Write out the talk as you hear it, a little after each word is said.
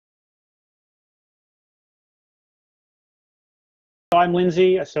I'm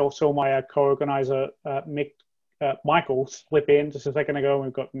Lindsay. I saw my co-organizer, Michael, slip in just a second ago, and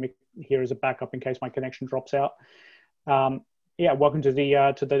we've got Mick here as a backup in case my connection drops out. Yeah, welcome to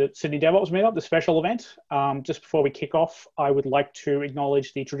the Sydney DevOps Meetup, the special event. Just before we kick off, I would like to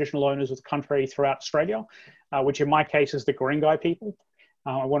acknowledge the traditional owners of the country throughout Australia, which in my case is the Guringai people.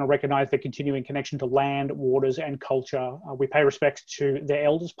 I want to recognise their continuing connection to land, waters, and culture. We pay respects to their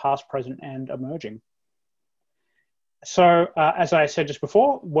elders, past, present, and emerging. So, as I said just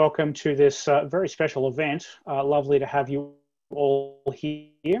before, welcome to this very special event. Lovely to have you all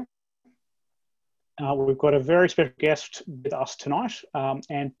here. We've got a very special guest with us tonight.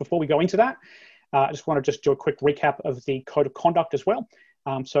 And before we go into that, I just want to do a quick recap of the code of conduct as well.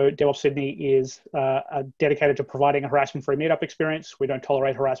 So DevOps Sydney is dedicated to providing a harassment-free meetup experience. We don't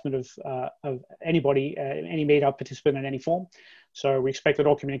tolerate harassment of anybody, any meetup participant in any form. So we expect that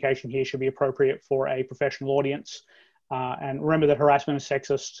all communication here should be appropriate for a professional audience. And remember that harassment and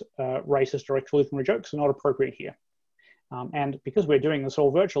sexist, racist, or exclusionary jokes are not appropriate here. And because we're doing this all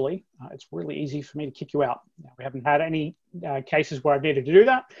virtually, it's really easy for me to kick you out. We haven't had any cases where I've needed to do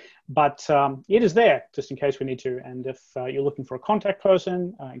that, but it is there just in case we need to. And if you're looking for a contact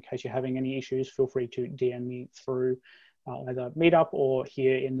person, in case you're having any issues, feel free to DM me through either Meetup or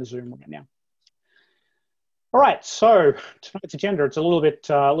here in the Zoom right now. All right, so tonight's agenda, it's a little bit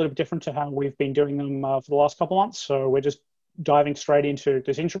different to how we've been doing them for the last couple of months. So we're just diving straight into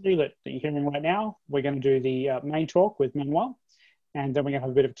this interview that you're hearing right now. We're going to do the main talk with Manuel, and then we're going to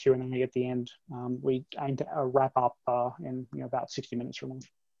have a bit of Q&A at the end. We aim to wrap up in about 60 minutes from now.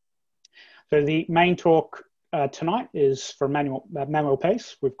 So the main talk tonight is from Manuel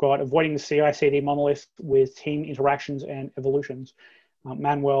Pais. We've got avoiding the CI/CD monolith with team interactions and evolutions.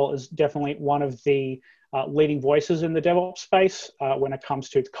 Manuel is definitely one of the leading voices in the DevOps space when it comes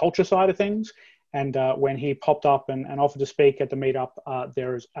to the culture side of things. And when he popped up and offered to speak at the meetup,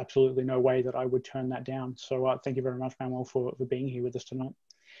 there is absolutely no way that I would turn that down. So thank you very much, Manuel, for being here with us tonight.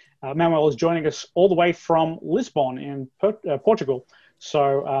 Manuel is joining us all the way from Lisbon in Portugal.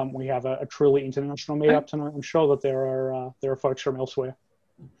 So we have a truly international meetup tonight. I'm sure that there are folks from elsewhere.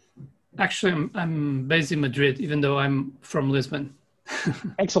 Actually, I'm based in Madrid, even though I'm from Lisbon.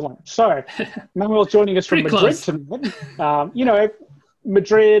 Excellent. So Manuel's joining us from Madrid tonight.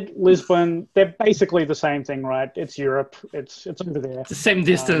 Madrid, Lisbon, they're basically the same thing, right? It's Europe. It's over there. It's the same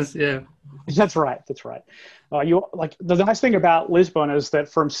distance, yeah. That's right. That's right. The nice thing about Lisbon is that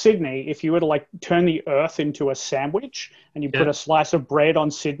from Sydney, if you were to turn the earth into a sandwich and you put a slice of bread on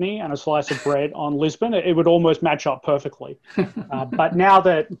Sydney and a slice of bread on Lisbon, it would almost match up perfectly. But now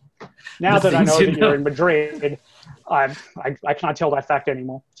that I know that you're in Madrid, I can't tell that fact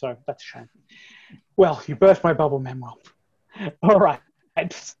anymore. So that's a shame. Well, you burst my bubble, Manuel. All right.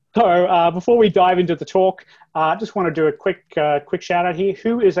 So before we dive into the talk, I just want to do a quick shout out here.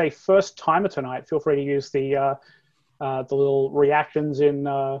 Who is a first timer tonight? Feel free to use the little reactions in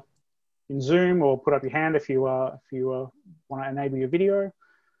Zoom, or put up your hand if you want to enable your video.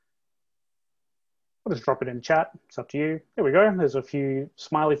 I'll just drop it in chat. It's up to you. There we go. There's a few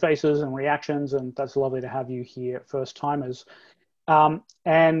smiley faces and reactions, and that's lovely to have you here, first timers.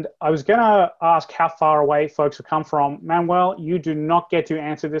 And I was going to ask how far away folks have come from. Manuel, you do not get to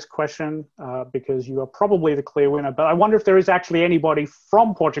answer this question because you are probably the clear winner. But I wonder if there is actually anybody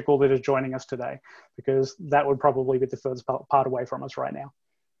from Portugal that is joining us today, because that would probably be the furthest part away from us right now.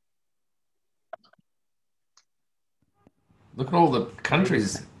 Look at all the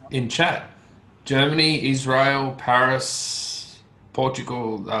countries in chat. Germany, Israel, Paris,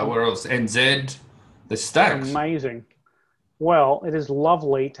 Portugal, where else? NZ. The stacks. Amazing. Well, it is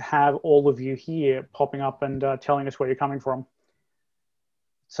lovely to have all of you here popping up and telling us where you're coming from.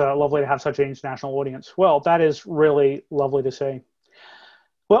 So lovely to have such an international audience. Well, that is really lovely to see.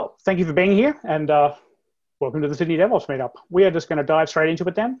 Well, thank you for being here, and welcome to the Sydney DevOps Meetup. We are just going to dive straight into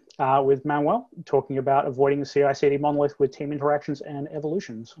it then with Manuel, talking about avoiding the CI/CD monolith with team interactions and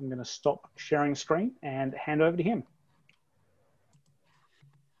evolutions. I'm going to stop sharing screen and hand over to him.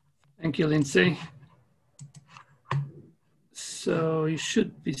 Thank you, Lindsay. So you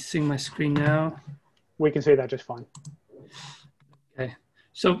should be seeing my screen now. We can see that just fine. Okay.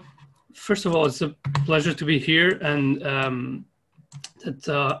 So first of all, it's a pleasure to be here, and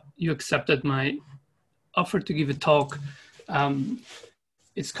that you accepted my offer to give a talk.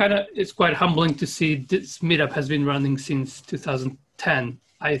 It's quite humbling to see this meetup has been running since 2010.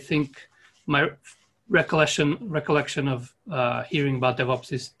 I think my recollection of hearing about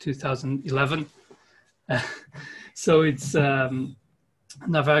DevOps is 2011. So it's, and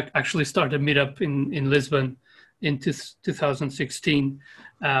I've actually started Meetup in Lisbon in 2016.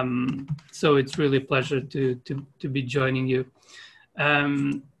 So it's really a pleasure to be joining you.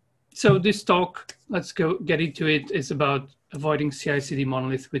 So this talk, let's get into it, is about avoiding CI/CD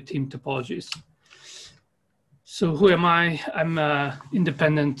monolith with team topologies. So who am I? I'm an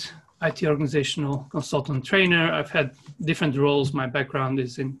independent IT organizational consultant trainer. I've had different roles. My background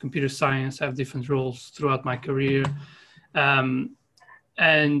is in computer science. I have different roles throughout my career. And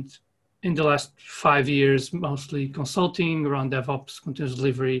in the last 5 years, mostly consulting around DevOps, continuous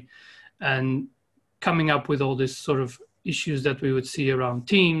delivery, and coming up with all these sort of issues that we would see around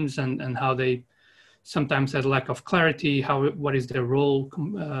teams and how they sometimes had a lack of clarity, what is their role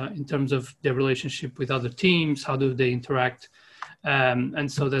in terms of their relationship with other teams, how do they interact.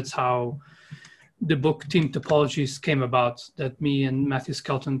 And so that's how the book Team Topologies came about, that me and Matthew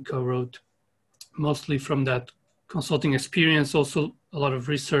Skelton co-wrote, mostly from that consulting experience, also a lot of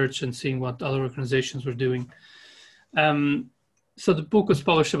research and seeing what other organizations were doing. So the book was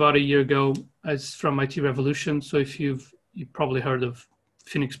published about a year ago. It's from IT Revolution. So if you've probably heard of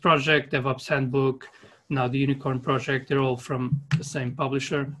Phoenix Project, DevOps Handbook, now the Unicorn Project, they're all from the same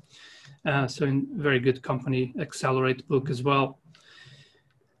publisher. So in very good company, Accelerate book as well.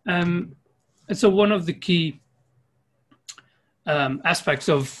 And so one of the key aspects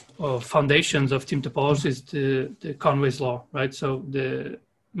of foundations of team topology is the Conway's law, right? So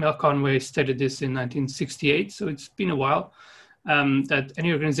Mel Conway stated this in 1968, so it's been a while, that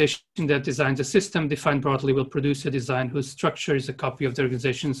any organization that designs a system defined broadly will produce a design whose structure is a copy of the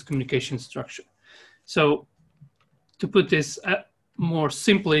organization's communication structure. So to put this more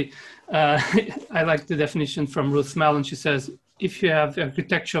simply, I like the definition from Ruth Mallon. She says, if you have the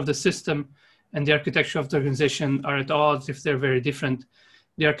architecture of the system and the architecture of the organization are at odds, if they're very different,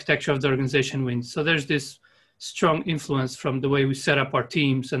 the architecture of the organization wins. So there's this strong influence from the way we set up our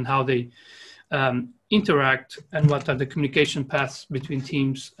teams and how they interact and what are the communication paths between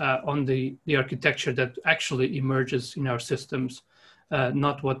teams on the architecture that actually emerges in our systems,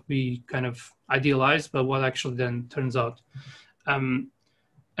 not what we kind of idealize, but what actually then turns out. And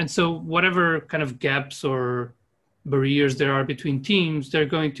so whatever kind of gaps or barriers there are between teams, they're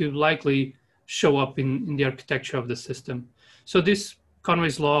going to likely show up in the architecture of the system. So this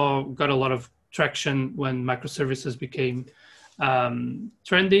Conway's law got a lot of traction when microservices became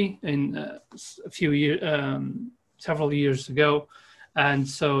trendy in several years ago. And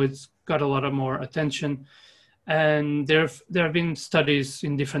so it's got a lot of more attention. And there have been studies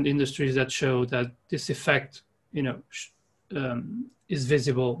in different industries that show that this effect, is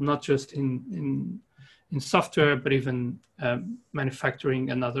visible, not just in software, but even manufacturing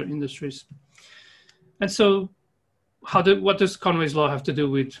and other industries. And so what does Conway's law have to do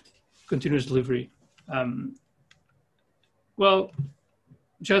with continuous delivery? Well,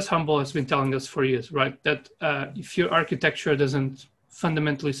 Jez Humble has been telling us for years, right, that if your architecture doesn't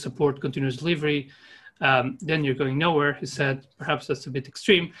fundamentally support continuous delivery, then you're going nowhere. He said, perhaps that's a bit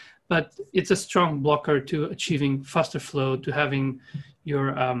extreme, but it's a strong blocker to achieving faster flow, to having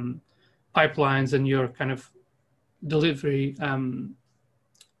your pipelines and your kind of delivery.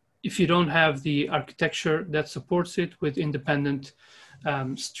 If you don't have the architecture that supports it with independent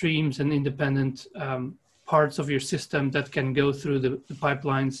streams and independent parts of your system that can go through the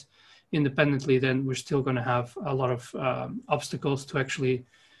pipelines independently, then we're still going to have a lot of obstacles to actually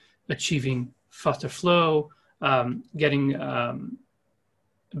achieving faster flow, getting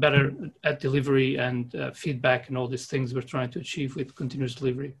better at delivery and feedback and all these things we're trying to achieve with continuous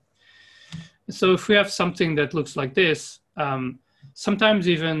delivery. So if we have something that looks like this, sometimes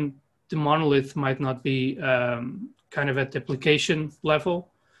even the monolith might not be kind of at the application level.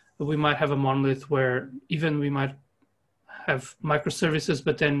 We might have a monolith where even we might have microservices,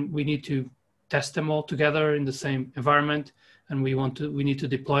 but then we need to test them all together in the same environment, and we need to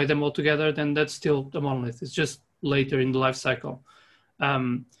deploy them all together. Then that's still the monolith. It's just later in the life cycle.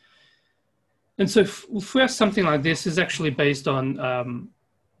 And so if we have something like this, is actually based on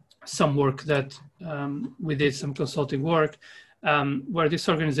some work that we did, some consulting work, where this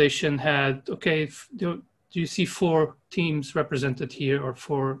organization had, do you see 4 teams represented here, or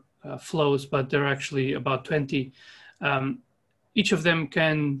 4 flows, but there are actually about 20. Each of them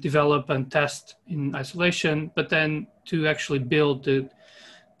can develop and test in isolation, but then to actually build the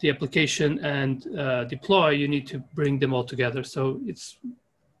application and deploy, you need to bring them all together. So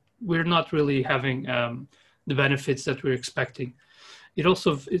we're not really having the benefits that we're expecting.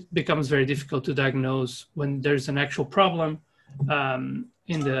 It becomes very difficult to diagnose when there's an actual problem in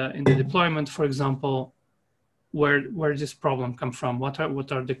the deployment, for example. Where does this problem come from? What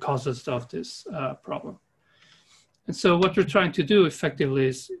are the causes of this problem? And so what we're trying to do effectively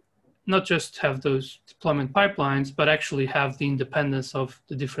is not just have those deployment pipelines, but actually have the independence of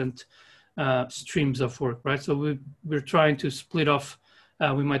the different streams of work, right? So we're trying to split off.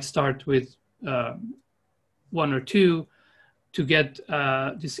 We might start with one or two to get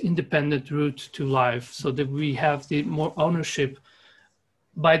this independent route to live, so that we have the more ownership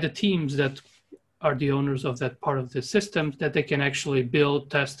by the teams that are the owners of that part of the system, that they can actually build,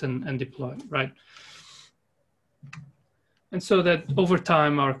 test, and deploy, right? And so that over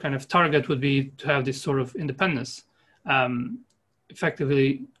time, our kind of target would be to have this sort of independence.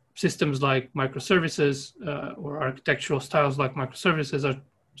 Effectively, systems like microservices or architectural styles like microservices are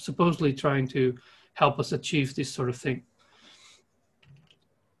supposedly trying to help us achieve this sort of thing.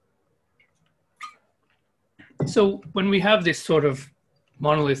 So when we have this sort of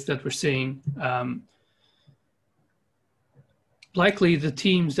monolith that we're seeing, likely the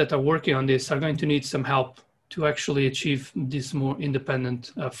teams that are working on this are going to need some help to actually achieve these more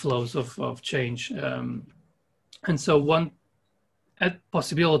independent flows of change. And so one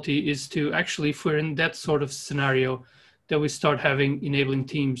possibility is to actually, if we're in that sort of scenario, that we start having enabling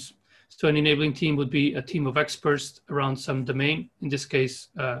teams. So an enabling team would be a team of experts around some domain, in this case,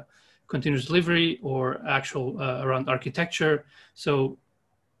 continuous delivery or actual around architecture. So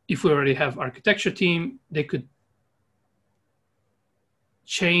if we already have architecture team, they could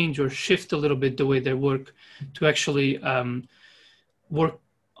change or shift a little bit the way they work to actually work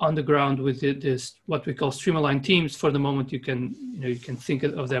on the ground with this what we call streamlined teams. For the moment, you can think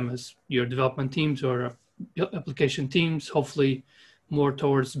of them as your development teams or application teams, hopefully more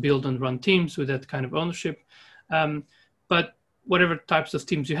towards build and run teams with that kind of ownership. But whatever types of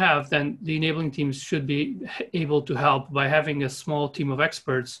teams you have, then the enabling teams should be able to help by having a small team of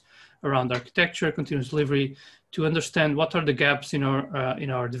experts around architecture, continuous delivery, to understand what are the gaps in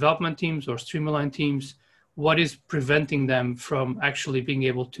our development teams or streamlined teams, what is preventing them from actually being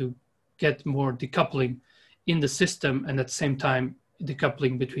able to get more decoupling in the system, and at the same time,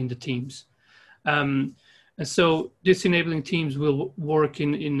 decoupling between the teams. And so these enabling teams will work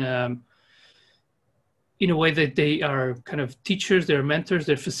in a way that they are kind of teachers, they're mentors,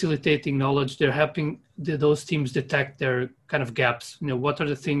 they're facilitating knowledge, they're helping those teams detect their kind of gaps. What are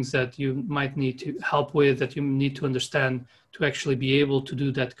the things that you might need to help with, that you need to understand to actually be able to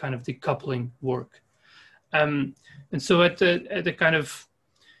do that kind of decoupling work. And so at the kind of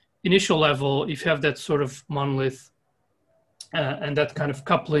initial level, if you have that sort of monolith and that kind of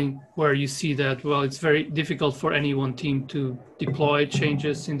coupling where you see that, well, it's very difficult for any one team to deploy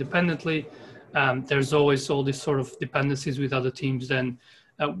changes independently. There's always all these sort of dependencies with other teams, then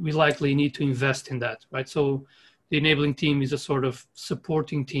we likely need to invest in that, right? So the enabling team is a sort of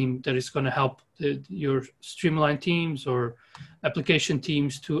supporting team that is going to help your streamlined teams or application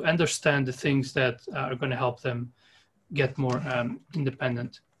teams to understand the things that are going to help them get more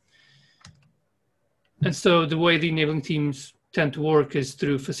independent. And so the way the enabling teams tend to work is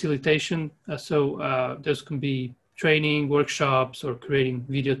through facilitation. So those can be training, workshops, or creating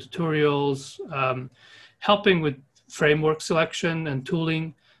video tutorials, helping with framework selection and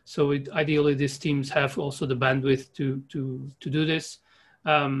tooling. So ideally, these teams have also the bandwidth to do this.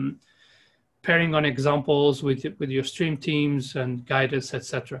 Pairing on examples with your stream teams and guidance,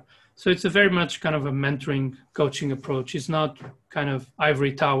 etc. So it's a very much kind of a mentoring, coaching approach. It's not kind of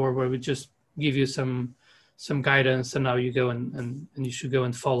ivory tower where we just give you some guidance and now you go and you should go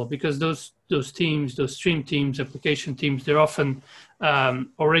and follow, because those teams, those stream teams, application teams, they're often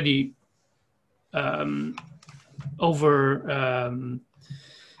already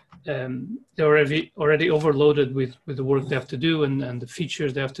they're already overloaded with the work they have to do and the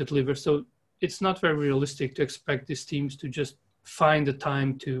features they have to deliver. So it's not very realistic to expect these teams to just find the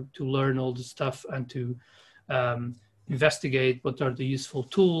time to learn all the stuff and to investigate what are the useful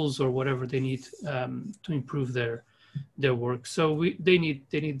tools or whatever they need to improve their work. So they need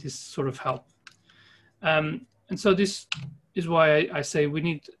this sort of help. And so this is why I say we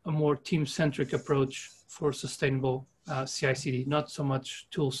need a more team-centric approach for sustainable CI/CD, not so much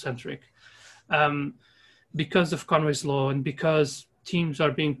tool-centric. Because of Conway's law and because teams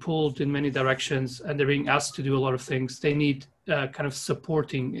are being pulled in many directions and they're being asked to do a lot of things, they need kind of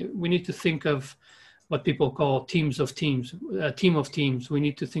supporting. We need to think of what people call teams of teams, a team of teams. We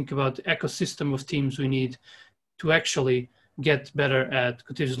need to think about the ecosystem of teams we need to actually get better at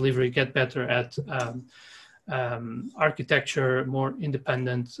continuous delivery, get better at architecture, more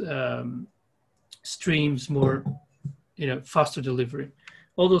independent streams, more faster delivery.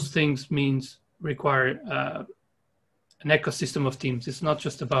 All those things require an ecosystem of teams. It's not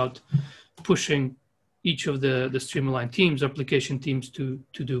just about pushing each of the streamlined teams, application teams to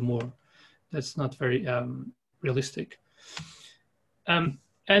do more. That's not very realistic.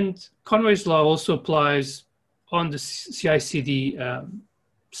 And Conway's law also applies on the CI/CD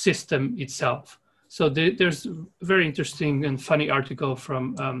system itself. So there's a very interesting and funny article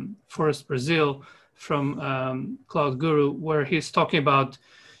from Forrest Brazil from Cloud Guru, where he's talking about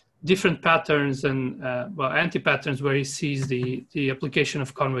different patterns and well, anti-patterns where he sees the application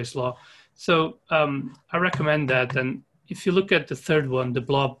of Conway's law. So I recommend that. And if you look at the third one, the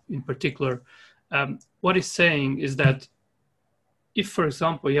blob in particular, what he's saying is that if, for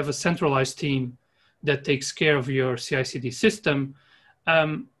example, you have a centralized team that takes care of your CI/CD system,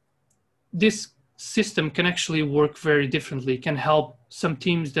 this system can actually work very differently. It can help some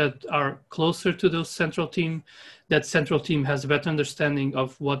teams that are closer to those central team. That central team has a better understanding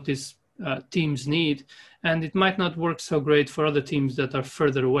of what these teams need, and it might not work so great for other teams that are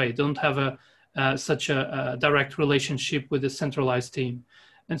further away, don't have such a direct relationship with the centralized team.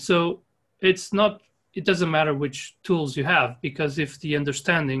 And so it doesn't matter which tools you have, because if the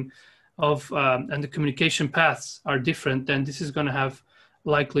understanding of and the communication paths are different, then this is going to have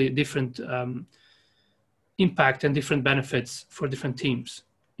likely different impact and different benefits for different teams.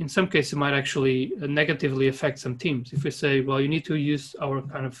 In some cases, it might actually negatively affect some teams. If we say, well, you need to use our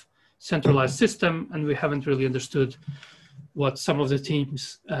kind of centralized system, and we haven't really understood what some of the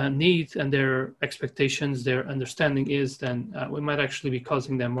teams need and their expectations, their understanding is, then we might actually be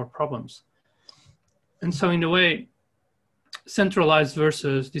causing them more problems. And so in a way, centralized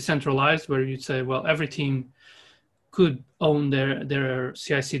versus decentralized, where you'd say, well, every team could own their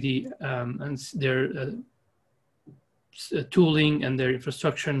CI/CD and their tooling and their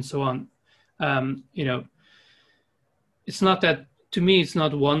infrastructure and so on. You know, it's not that, to me, it's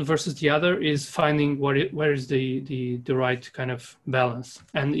not one versus the other, is finding where is the right kind of balance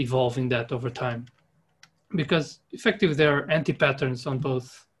and evolving that over time. Because effectively there are anti-patterns on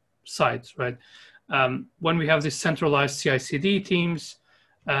both sides, right? When we have these centralized CI/CD teams,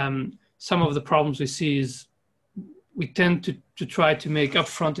 some of the problems we see is we tend to try to make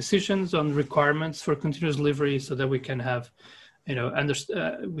upfront decisions on requirements for continuous delivery so that we can have, you know,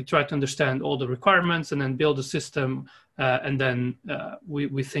 we try to understand all the requirements and then build a system, and then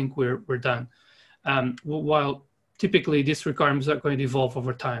we think we're done. While typically these requirements are going to evolve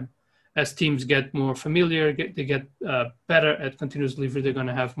over time. As teams get more familiar, they get better at continuous delivery, they're going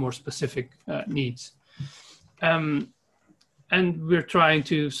to have more specific needs. And we're trying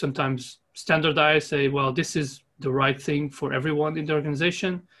to sometimes standardize, say, well, this is the right thing for everyone in the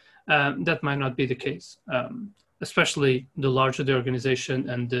organization. That might not be the case, especially the larger the organization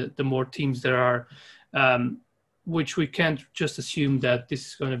and the more teams there are, which we can't just assume that this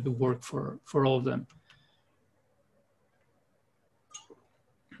is going to work for all of them.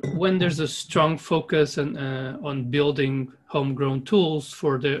 When there's a strong focus on building homegrown tools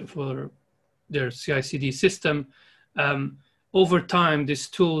for their CI/CD system, over time, these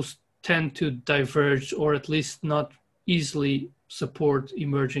tools tend to diverge or at least not easily support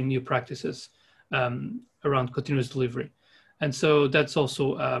emerging new practices around continuous delivery. And so that's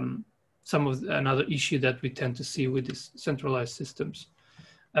also another issue that we tend to see with these centralized systems.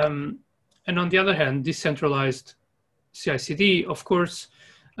 And on the other hand, decentralized CI/CD, of course,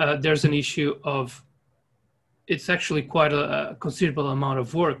 there's an issue of, it's actually quite a considerable amount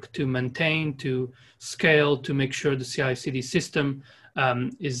of work to maintain, to scale, to make sure the CI/CD system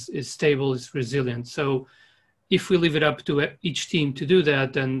is stable, is resilient. So if we leave it up to each team to do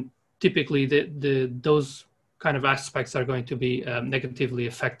that, then typically those kind of aspects are going to be negatively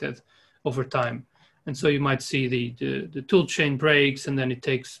affected over time. And so you might see the tool chain breaks, and then it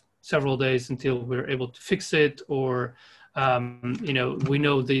takes several days until we're able to fix it, or you know, we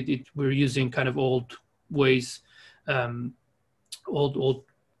know that we're using kind of old ways, old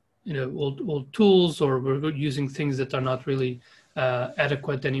tools, or we're using things that are not really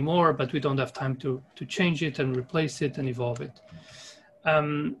adequate anymore, but we don't have time to change it and replace it and evolve it.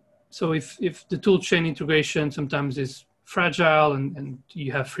 So if the tool chain integration sometimes is fragile and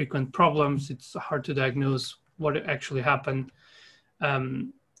you have frequent problems, it's hard to diagnose what actually happened.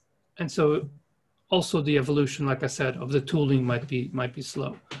 And so also the evolution, like I said, of the tooling might be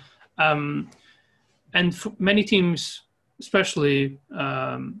slow. And for many teams, especially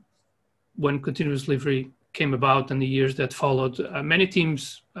when continuous delivery came about in the years that followed, many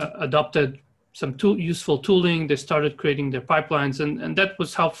teams adopted some useful tooling. They started creating their pipelines, and that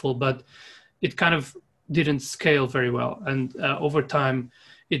was helpful, but it kind of didn't scale very well. And over time,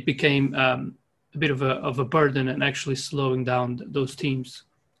 it became a bit of a burden and actually slowing down those teams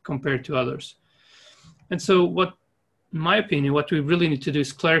compared to others. And so in my opinion, what we really need to do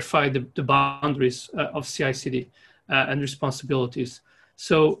is clarify the boundaries of CI/CD and responsibilities.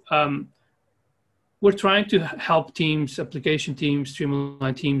 So we're trying to help teams, application teams,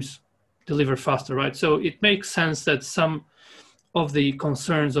 streamline teams deliver faster, right? So it makes sense that some of the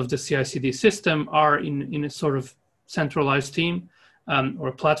concerns of the CI/CD system are in a sort of centralized team or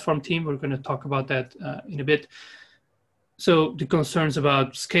a platform team. We're going to talk about that in a bit. So the concerns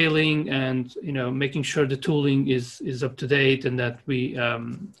about scaling and making sure the tooling is up to date and that we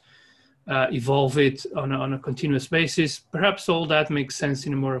evolve it on a continuous basis. Perhaps all that makes sense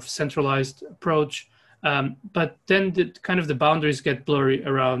in a more of centralized approach. But then the boundaries get blurry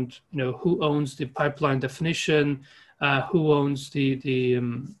around who owns the pipeline definition, who owns the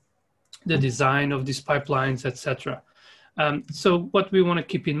design of these pipelines, etc. So what we want to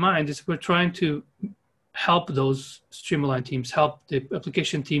keep in mind is we're trying to help those streamline teams, help the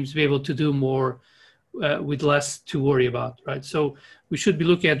application teams be able to do more with less to worry about, right? So we should be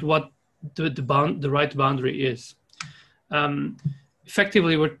looking at what the right boundary is.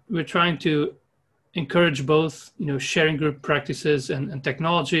 Effectively, we're trying to encourage both, sharing group practices and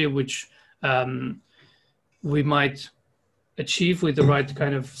technology, which we might achieve with the right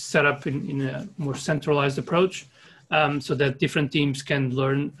kind of setup in a more centralized approach, so that different teams can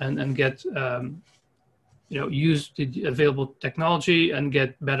learn and get, use the available technology and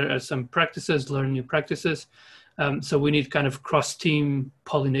get better at some practices, learn new practices. So we need kind of cross-team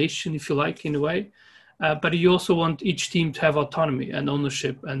pollination, if you like, in a way. But you also want each team to have autonomy and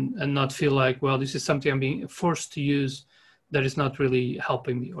ownership and not feel like, well, this is something I'm being forced to use that is not really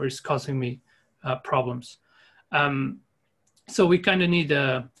helping me or is causing me problems. So we kind of need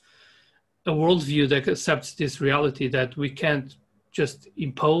a worldview that accepts this reality that we can't just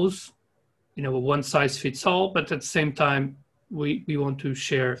impose, a one-size-fits-all, but at the same time, we want to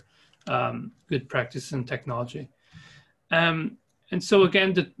share good practice and technology. And so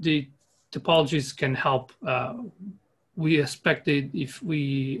again, the topologies can help. We expect that if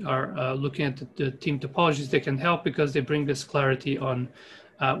we are looking at the team topologies, they can help because they bring us clarity on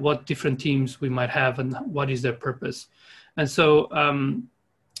what different teams we might have and what is their purpose. And so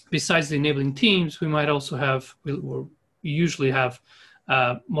besides the enabling teams, we might also have, we usually have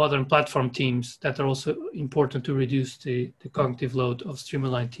modern platform teams that are also important to reduce the cognitive load of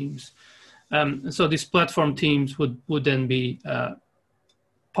streamline teams. So these platform teams would then be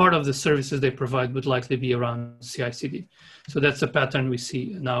part of the services they provide would likely be around CI/CD. So that's a pattern we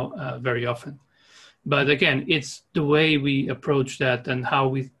see now very often. But again, it's the way we approach that and how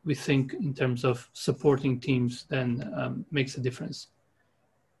we think in terms of supporting teams then makes a difference.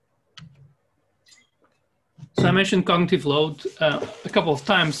 So I mentioned cognitive load a couple of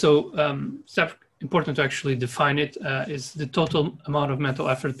times. So it's important to actually define it, is the total amount of mental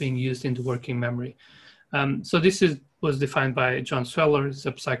effort being used in the working memory. So this was defined by John Sweller, who's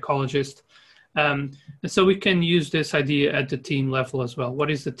a psychologist. And so we can use this idea at the team level as well.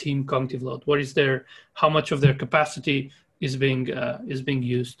 What is the team cognitive load? What is how much of their capacity is being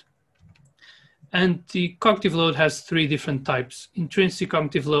used? And the cognitive load has three different types. Intrinsic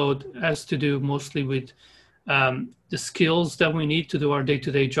cognitive load has to do mostly with the skills that we need to do our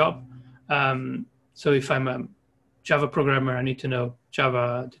day-to-day job. So if I'm a Java programmer, I need to know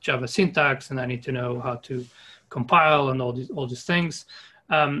the Java syntax, and I need to know how to compile and all these things.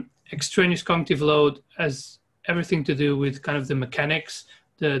 Extraneous cognitive load has everything to do with kind of the mechanics,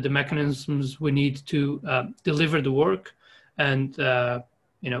 the mechanisms we need to deliver the work, and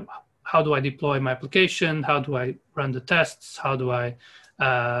how do I deploy my application? How do I run the tests? How do I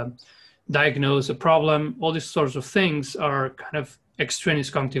diagnose a problem? All these sorts of things are kind of extraneous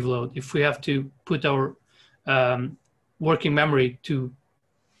cognitive load. If we have to put our working memory to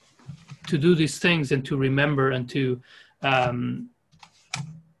do these things and to remember and to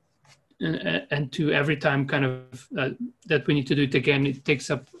every time kind of that we need to do it again, it takes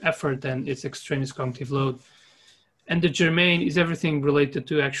up effort, and it's extraneous cognitive load. And the germane is everything related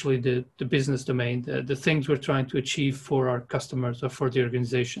to actually the business domain, the things we're trying to achieve for our customers or for the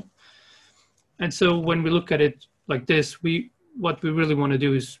organization. And so when we look at it like this, what we really want to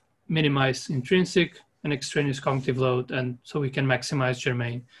do is minimize intrinsic and extraneous cognitive load, and so we can maximize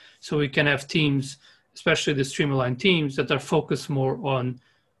germane. So we can have teams, especially the streamlined teams, that are focused more on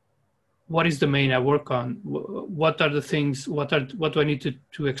what is the domain I work on, what are the things, what do I need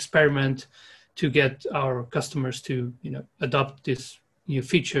to experiment to get our customers to adopt these new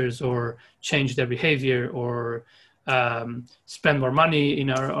features or change their behavior or spend more money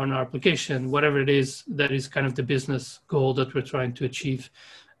on our application, whatever it is that is kind of the business goal that we're trying to achieve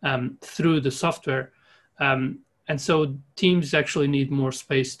through the software. And so teams actually need more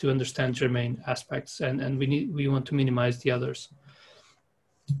space to understand germane aspects, and we want to minimize the others.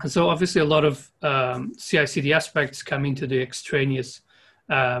 And so obviously a lot of CI/CD aspects come into the extraneous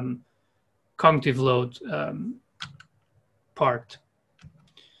cognitive load part.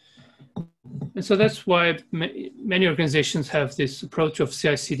 And so that's why many organizations have this approach of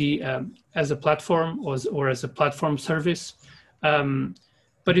CI/CD as a platform or as a platform service.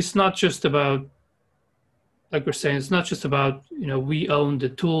 But it's not just about, like we're saying, it's not just about, we own the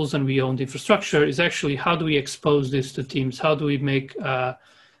tools and we own the infrastructure. It's actually, how do we expose this to teams? How do we make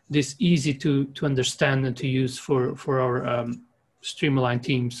this easy to understand and to use for our streamlined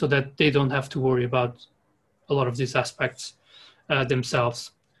teams, so that they don't have to worry about a lot of these aspects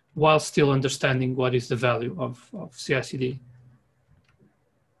themselves, while still understanding what is the value of CI/CD.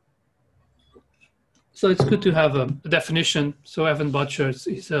 So it's good to have a definition. So Evan Butcher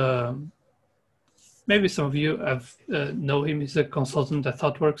is maybe some of you know him. He's a consultant at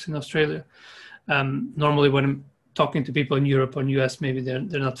ThoughtWorks in Australia. Normally when I'm talking to people in Europe or US, maybe they're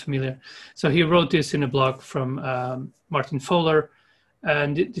not familiar. So he wrote this in a blog from Martin Fowler,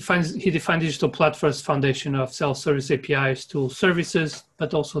 and he defined digital platforms foundation of self-service APIs, tool services,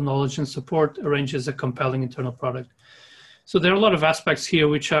 but also knowledge and support, arranges a compelling internal product. So there are a lot of aspects here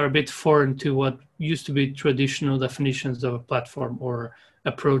which are a bit foreign to what used to be traditional definitions of a platform or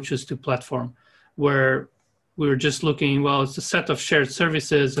approaches to platform, where we were just looking, well, it's a set of shared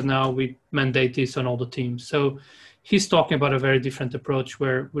services and now we mandate this on all the teams. So he's talking about a very different approach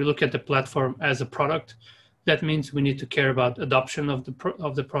where we look at the platform as a product. That means we need to care about adoption of the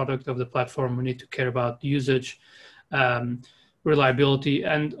product, of the platform. We need to care about usage, reliability,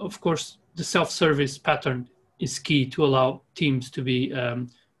 and of course, the self-service pattern is key to allow teams to be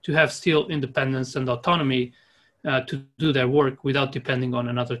to have still independence and autonomy to do their work without depending on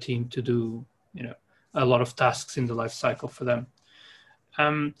another team to do a lot of tasks in the life cycle for them.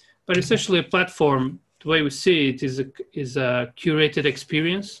 But essentially, a platform, the way we see it, is a curated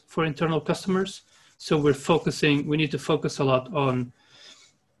experience for internal customers. So we need to focus a lot on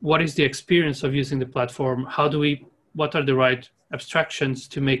what is the experience of using the platform. What are the right abstractions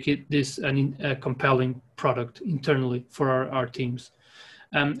to make this a compelling product internally for our teams.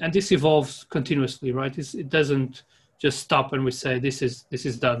 And this evolves continuously, right? It doesn't just stop and we say, this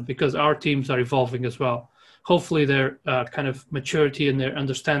is done, because our teams are evolving as well. Hopefully their kind of maturity and their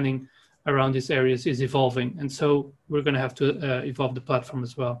understanding around these areas is evolving. And so we're going to have to evolve the platform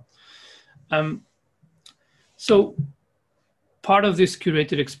as well. So part of this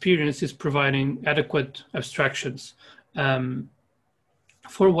curated experience is providing adequate abstractions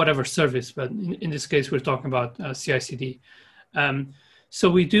for whatever service, but in this case, we're talking about CI/CD. So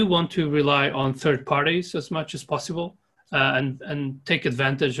we do want to rely on third parties as much as possible and take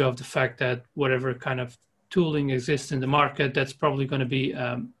advantage of the fact that whatever kind of tooling exists in the market, that's probably going to be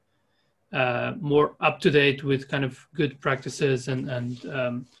more up to date with kind of good practices and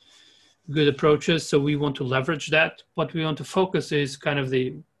good approaches. So we want to leverage that. What we want to focus is kind of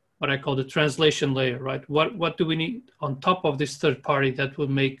what I call the translation layer, right? What do we need on top of this third party that will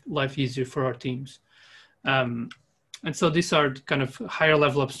make life easier for our teams? And so these are kind of higher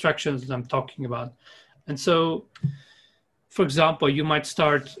level abstractions that I'm talking about. And so, for example, you might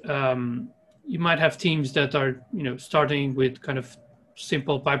have teams that are, starting with kind of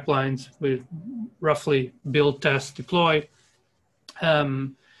simple pipelines with roughly build, test, deploy.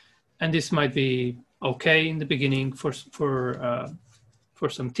 And this might be okay in the beginning for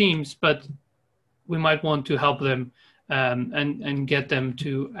some teams, but we might want to help them and get them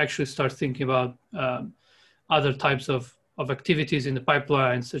to actually start thinking about other types of activities in the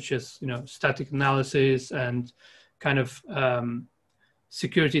pipeline, such as static analysis and kind of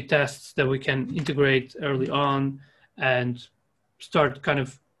security tests that we can integrate early on and start kind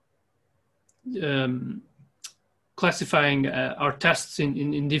of classifying our tests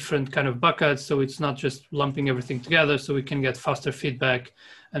in different kind of buckets, so it's not just lumping everything together, so we can get faster feedback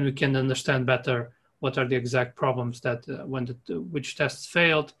and we can understand better what are the exact problems that which tests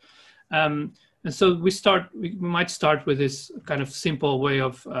failed. And so we might start with this kind of simple way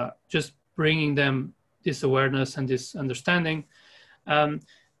of just bringing them this awareness and this understanding.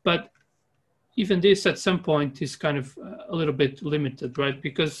 But even this at some point is kind of a little bit limited, right?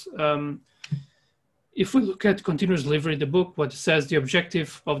 Because if we look at continuous delivery, the book, what it says, the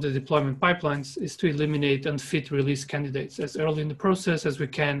objective of the deployment pipelines is to eliminate unfit release candidates as early in the process as we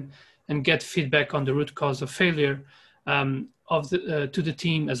can and get feedback on the root cause of failure to the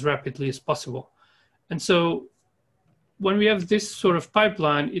team as rapidly as possible. And so when we have this sort of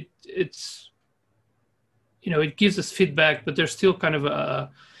pipeline, it gives us feedback, but there's still kind of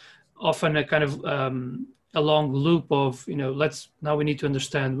often a kind of a long loop of, now we need to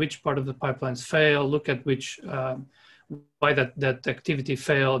understand which part of the pipelines fail, look at why that activity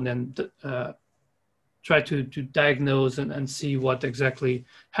failed, and then try to diagnose and see what exactly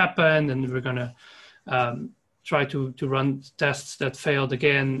happened. And we're going to try to run tests that failed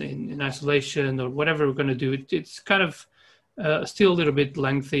again in isolation or whatever we're going to do. It's kind of still a little bit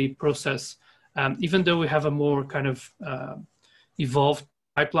lengthy process. Even though we have a more kind of evolved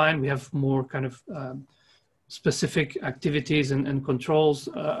pipeline, we have more kind of specific activities and controls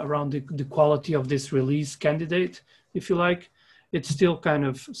around the quality of this release candidate, if you like. It's still kind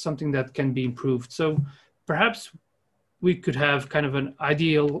of something that can be improved. So perhaps we could have kind of an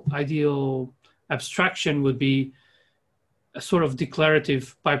ideal abstraction would be a sort of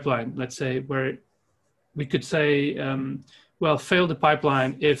declarative pipeline, let's say, where we could say, well, fail the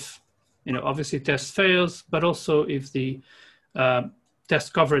pipeline if, obviously test fails, but also if the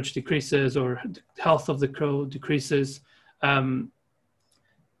test coverage decreases or the health of the code decreases,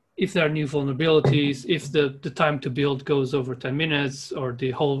 if there are new vulnerabilities, if the time to build goes over 10 minutes or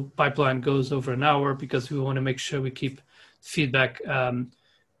the whole pipeline goes over an hour, because we want to make sure we keep feedback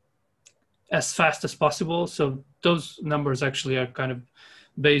as fast as possible. So those numbers actually are kind of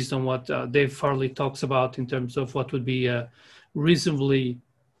based on what Dave Farley talks about in terms of what would be a reasonably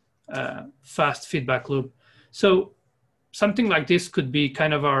fast feedback loop. So something like this could be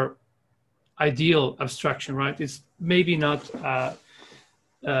kind of our ideal abstraction, right? It's maybe not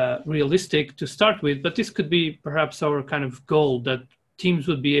realistic to start with, but this could be perhaps our kind of goal, that teams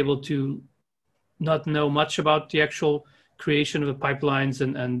would be able to not know much about the actual creation of the pipelines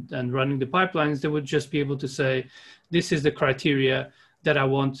and running the pipelines. They would just be able to say, this is the criteria that I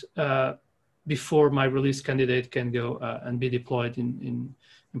want before my release candidate can go and be deployed in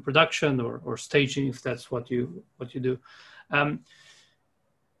production or staging, if that's what you do.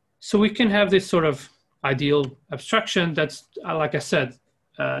 So we can have this sort of ideal abstraction that's, like I said,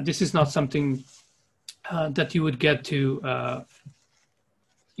 this is not something that you would get to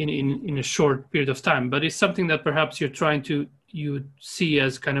in a short period of time, but it's something that perhaps you would see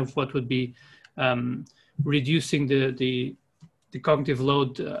as kind of what would be reducing the cognitive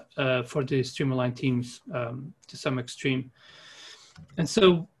load for the Streamline teams to some extreme. And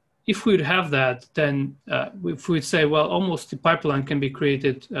so if we would have that, then if we would say, well, almost the pipeline can be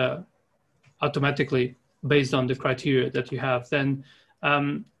created automatically based on the criteria that you have, then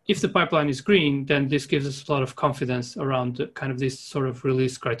if the pipeline is green, then this gives us a lot of confidence around kind of this sort of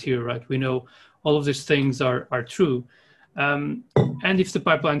release criteria, right? We know all of these things are true. And if the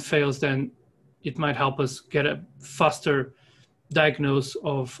pipeline fails, then it might help us get a faster diagnose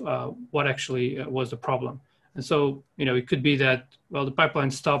of what actually was the problem. And so, it could be that, well, the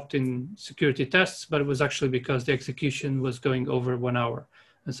pipeline stopped in security tests, but it was actually because the execution was going over 1 hour.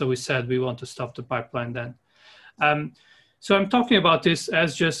 And so we said we want to stop the pipeline then. So I'm talking about this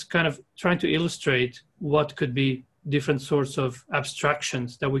as just kind of trying to illustrate what could be different sorts of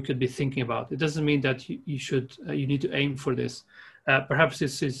abstractions that we could be thinking about. It doesn't mean that you need to aim for this. Perhaps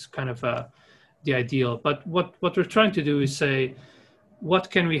this is kind of the ideal, but what we're trying to do is say, what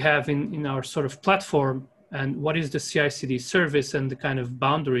can we have in our sort of platform, and what is the CI/CD service and the kind of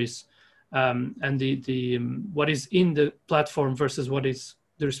boundaries and what is in the platform versus what is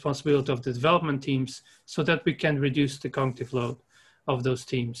the responsibility of the development teams, so that we can reduce the cognitive load of those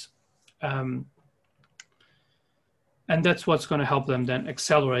teams. And that's what's going to help them then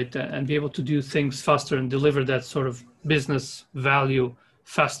accelerate and be able to do things faster and deliver that sort of business value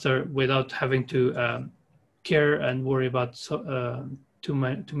faster without having to care and worry about too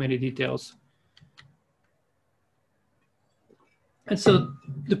many details. And so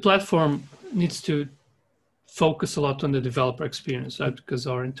the platform needs to focus a lot on the developer experience, right? Because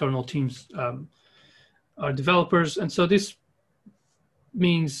our internal teams are developers. And so this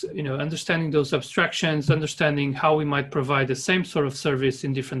means, understanding those abstractions, understanding how we might provide the same sort of service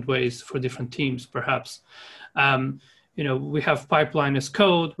in different ways for different teams, perhaps. We have pipeline as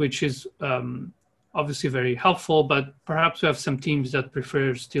code, which is obviously very helpful, but perhaps we have some teams that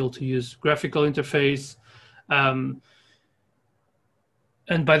prefer still to use graphical interface.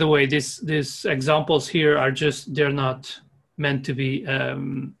 And by the way, these examples here are they're not meant to be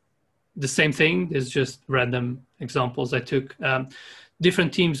the same thing. It's just random examples I took.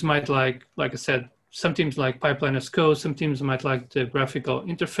 Different teams might like I said, some teams like pipeline as code, some teams might like the graphical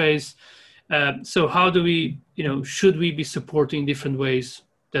interface. So how do we, should we be supporting different ways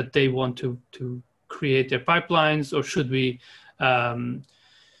that they want to create their pipelines, or should we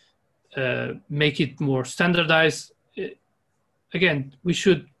make it more standardized? Again, we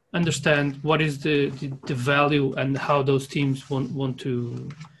should understand what is the value and how those teams want to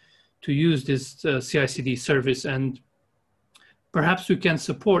use this CI/CD service. And perhaps we can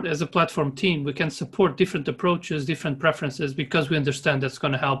support, as a platform team, we can support different approaches, different preferences, because we understand that's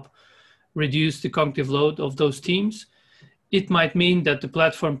going to help reduce the cognitive load of those teams. it might mean that the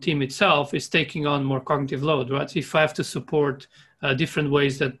platform team itself is taking on more cognitive load, right? If I have to support different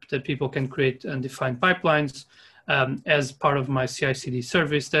ways that people can create and define pipelines as part of my CI/CD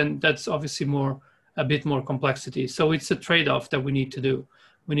service, then that's obviously a bit more complexity. So it's a trade-off that we need to do.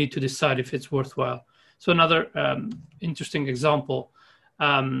 We need to decide if it's worthwhile. So another interesting example.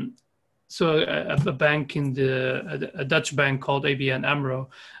 So a bank a Dutch bank called ABN AMRO,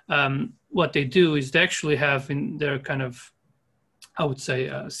 what they do is they actually have in their kind of, I would say,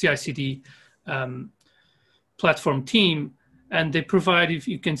 CI/CD platform team, and they provide, if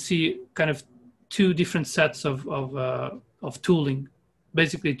you can see, kind of two different sets of tooling,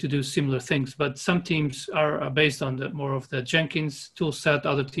 basically to do similar things. But some teams are based on more of the Jenkins tool set.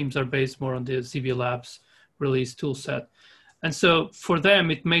 Other teams are based more on the ZB Labs release tool set. And so for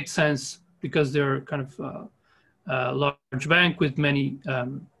them, it made sense because they're kind of a large bank with many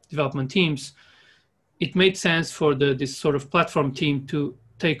development teams. It made sense for this sort of platform team to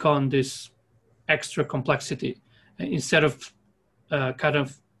take on this extra complexity instead of kind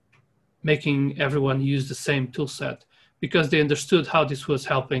of making everyone use the same tool set, because they understood how this was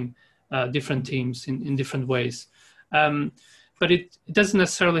helping different teams in different ways. But it doesn't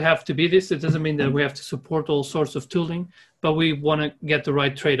necessarily have to be this. It doesn't mean that we have to support all sorts of tooling, but we want to get the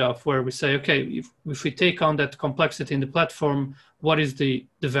right trade-off where we say, okay, if we take on that complexity in the platform, what is the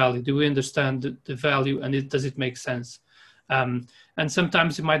value? Do we understand the value, and does it make sense? And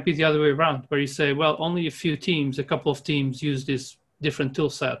sometimes it might be the other way around, where you say, well, only a couple of teams use this different tool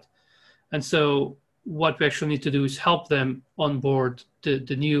set. And so what we actually need to do is help them onboard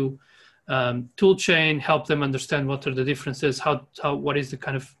the new tool chain, help them understand what are the differences, what is the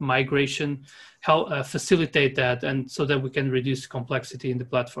kind of migration, how facilitate that, and so that we can reduce complexity in the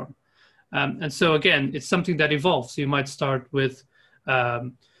platform. And so again, it's something that evolves. You might start with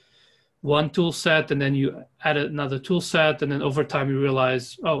one tool set, and then you add another tool set, and then over time you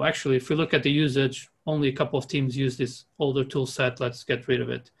realize, oh, actually, if we look at the usage, only a couple of teams use this older tool set, let's get rid of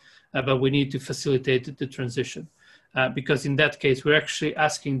it. But we need to facilitate the transition. Because in that case, we're actually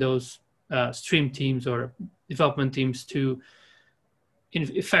asking those stream teams or development teams to, in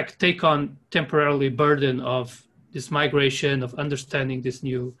effect, take on temporarily burden of this migration, of understanding this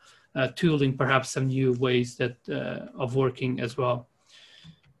new tooling, perhaps some new ways of working as well.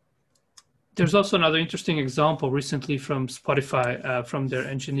 There's also another interesting example recently from Spotify, from their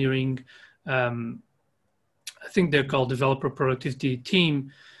engineering, I think they're called developer productivity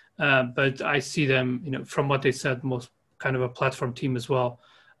team, but I see them, from what they said, most kind of a platform team as well.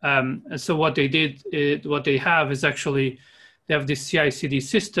 And so what they have is actually, they have this CI/CD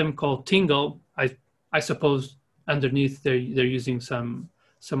system called Tingle. I suppose underneath they're using some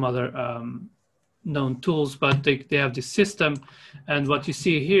other known tools, but they have this system. And what you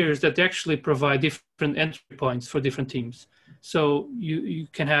see here is that they actually provide different entry points for different teams. So you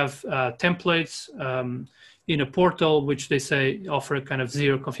can have templates in a portal, which they say offer a kind of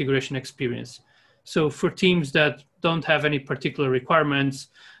zero configuration experience. So for teams that don't have any particular requirements,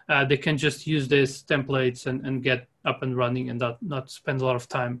 they can just use these templates and get up and running and not spend a lot of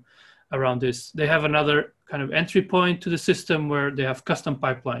time around this. They have another kind of entry point to the system where they have custom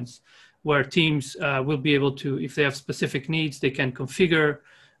pipelines, where teams will be able to, if they have specific needs, they can configure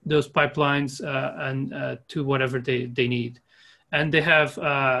those pipelines and to whatever they need. And they have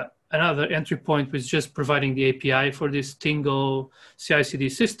another entry point with just providing the API for this Tingle CI/CD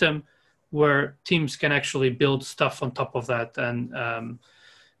system, where teams can actually build stuff on top of that and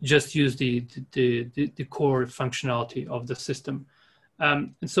just use the core functionality of the system.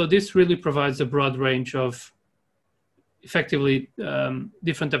 And so this really provides a broad range of effectively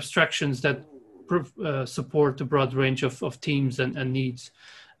different abstractions that support a broad range of teams and needs.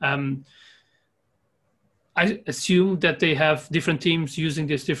 I assume that they have different teams using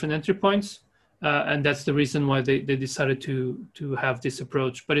these different entry points, and that's the reason why they decided to have this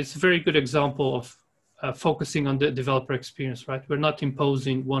approach. But it's a very good example of focusing on the developer experience, right? We're not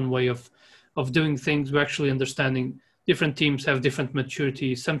imposing one way of doing things. We're actually understanding different teams have different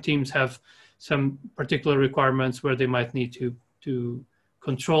maturity. Some teams have some particular requirements where they might need to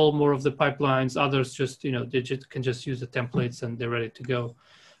control more of the pipelines. Others just, they can just use the templates and they're ready to go,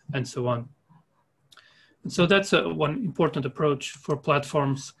 and so on. And so that's one important approach for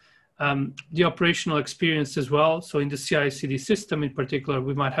platforms. The operational experience as well. So in the CI/CD system in particular,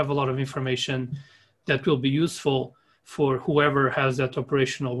 we might have a lot of information that will be useful for whoever has that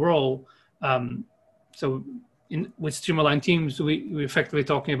operational role. So with streamlined teams, we're effectively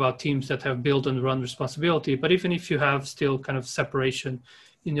talking about teams that have build and run responsibility. But even if you have still kind of separation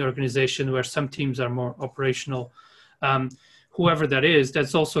in the organization where some teams are more operational, whoever that is,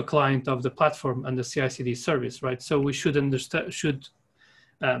 that's also a client of the platform and the CI/CD service, right? So we should understand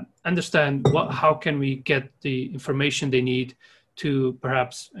how can we get the information they need to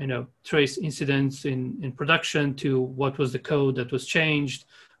perhaps trace incidents in production, to what was the code that was changed,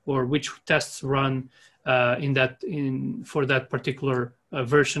 or which tests run for that particular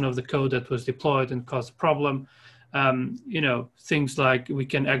version of the code that was deployed and caused a problem. Things like we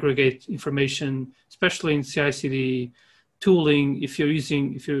can aggregate information, especially in CI/CD tooling. If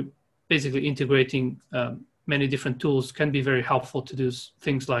you're basically integrating many different tools, can be very helpful to do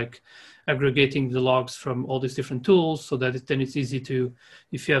things like aggregating the logs from all these different tools, so that then it's easy to,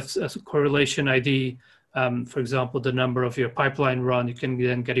 if you have a correlation ID, for example, the number of your pipeline run, you can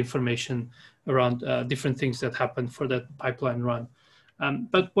then get information around different things that happen for that pipeline run.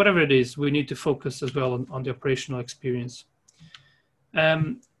 But whatever it is, we need to focus as well on the operational experience.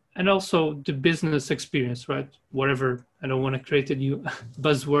 And also the business experience, right? Whatever, I don't want to create a new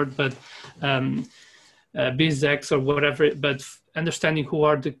buzzword, but BizX or whatever, but understanding who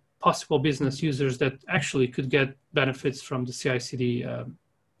are the possible business users that actually could get benefits from the CI/CD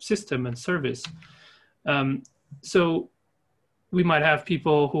system and service. So we might have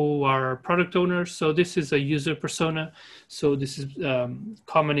people who are product owners. So this is a user persona. So this is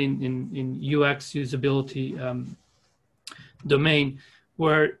common in UX usability domain,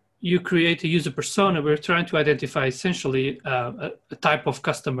 where you create a user persona. We're trying to identify essentially a type of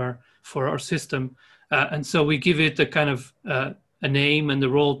customer for our system. And so we give it a kind of a name and the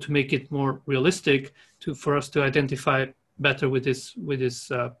role to make it more realistic for us to identify better with this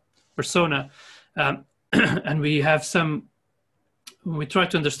persona. And we try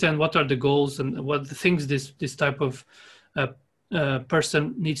to understand what are the goals and what the things this type of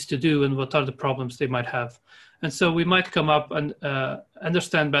person needs to do and what are the problems they might have. And so we might come up and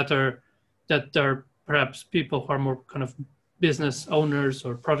understand better that there are perhaps people who are more kind of business owners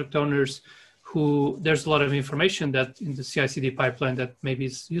or product owners who there's a lot of information that in the CI/CD pipeline that maybe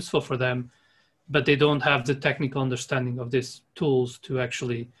is useful for them, but they don't have the technical understanding of these tools to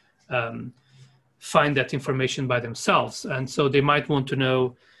actually find that information by themselves. And so they might want to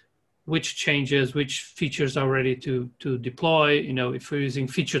know which changes, which features are ready to deploy. If we're using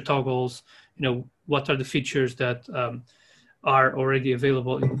feature toggles, what are the features that are already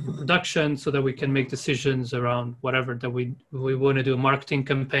available in production, so that we can make decisions around whatever that we want to do a marketing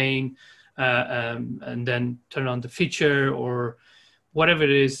campaign, and then turn on the feature, or whatever it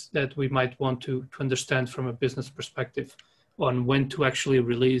is that we might want to understand from a business perspective on when to actually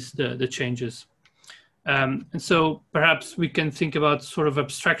release the changes. And so perhaps we can think about sort of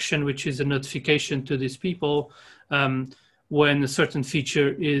abstraction, which is a notification to these people when a certain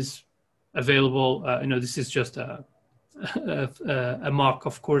feature is available. This is just a mock,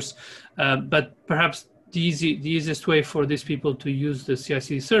 of course, but perhaps the easiest way for these people to use the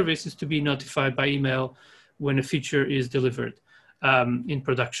CI/CD service is to be notified by email when a feature is delivered in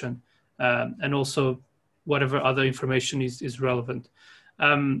production, and also whatever other information is relevant.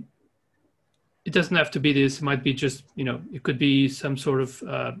 It doesn't have to be this. It might be just, it could be some sort of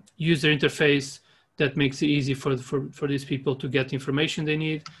user interface that makes it easy for these people to get the information they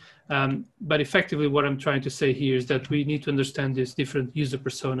need. But effectively, what I'm trying to say here is that we need to understand these different user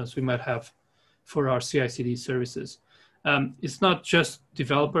personas we might have for our CI/CD services. It's not just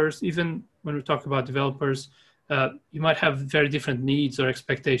developers. Even when we talk about developers, you might have very different needs or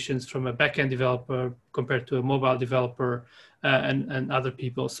expectations from a backend developer compared to a mobile developer and other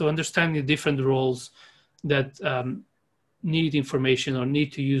people. So understanding the different roles that need information or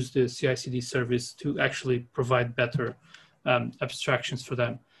need to use the CI/CD service to actually provide better abstractions for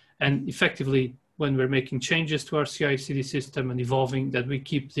them. And effectively, when we're making changes to our CI/CD system and evolving, that we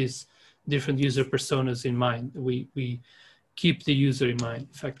keep these different user personas in mind. We keep the user in mind,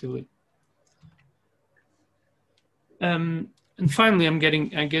 effectively. And finally, I'm getting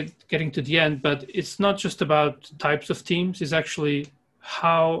to the end, but it's not just about types of teams. It's actually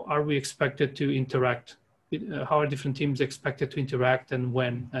how are we expected to interact? How are different teams expected to interact, and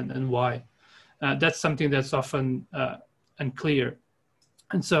when and why? That's something that's often unclear.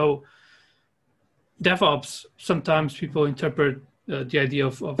 And so DevOps, sometimes people interpret the idea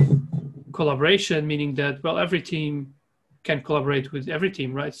of collaboration, meaning that, well, every team can collaborate with every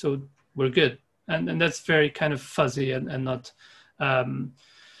team, right? So we're good. And that's very kind of fuzzy and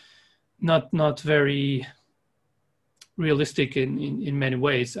not very realistic in many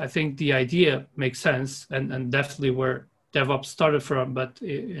ways. I think the idea makes sense and definitely where DevOps started from, but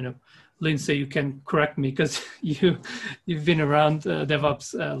Lindsay, you can correct me because you've been around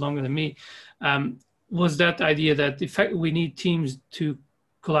DevOps longer than me. Was that idea that in fact we need teams to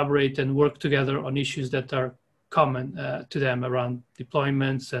collaborate and work together on issues that are common to them around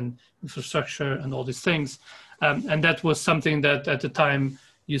deployments and infrastructure and all these things. And that was something that at the time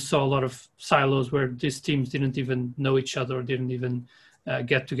you saw a lot of silos where these teams didn't even know each other or didn't even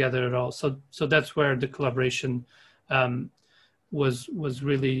get together at all. So that's where the collaboration was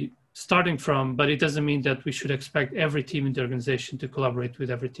really starting from, but it doesn't mean that we should expect every team in the organization to collaborate with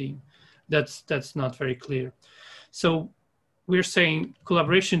every team. That's not very clear. So we're saying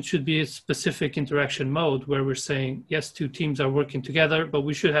collaboration should be a specific interaction mode where we're saying, yes, two teams are working together, but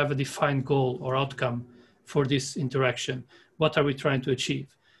we should have a defined goal or outcome for this interaction. What are we trying to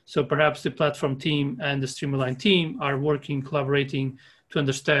achieve? So perhaps the platform team and the Streamline team are working, collaborating to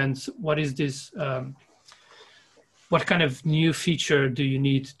understand what is this, what kind of new feature do you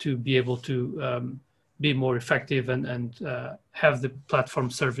need to be able to be more effective and have the platform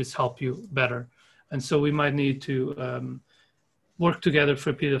service help you better. And so we might need to work together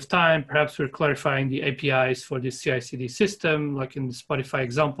for a period of time. Perhaps we're clarifying the APIs for the CI/CD system, like in the Spotify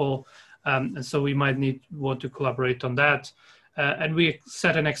example. And so we might want to collaborate on that. And we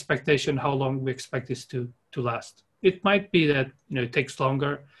set an expectation how long we expect this to last. It might be that it takes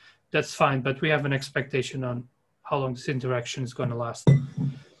longer. That's fine, but we have an expectation on how long this interaction is going to last.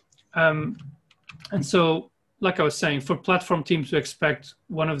 And so, like I was saying, for platform teams, we expect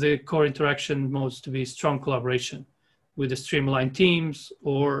one of the core interaction modes to be strong collaboration with the Streamline teams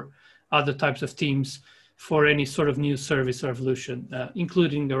or other types of teams for any sort of new service or evolution,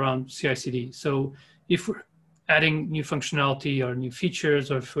 including around CI/CD. So if we're adding new functionality or new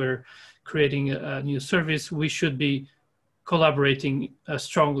features, or if we're creating a new service, we should be collaborating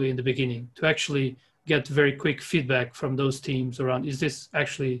strongly in the beginning to actually get very quick feedback from those teams around, is this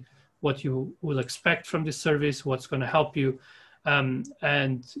actually what you will expect from this service, what's going to help you,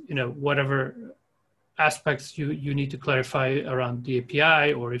 and whatever aspects you need to clarify around the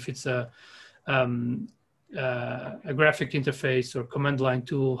API, or if it's a graphic interface or command line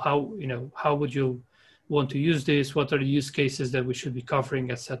tool, how would you want to use this, what are the use cases that we should be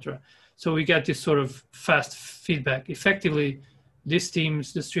covering, etc. So we get this sort of fast feedback. Effectively, these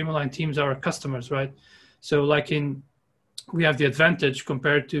teams, the Streamline teams, are our customers, right? So we have the advantage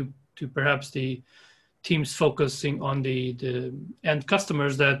compared to perhaps the teams focusing on the end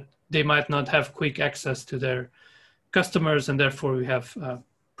customers, that they might not have quick access to their customers, and therefore we have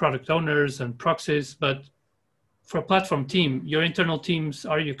product owners and proxies. But for a platform team, your internal teams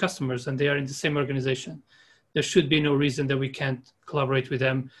are your customers and they are in the same organization. There should be no reason that we can't collaborate with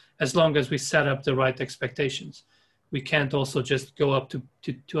them as long as we set up the right expectations. We can't also just go up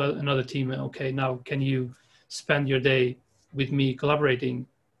to another team and, okay, now can you spend your day with me collaborating?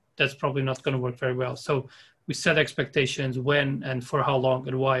 That's probably not going to work very well. So we set expectations when and for how long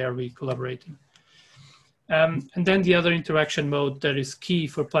and why are we collaborating. And then the other interaction mode that is key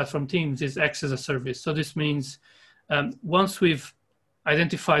for platform teams is X as a service. So this means once we've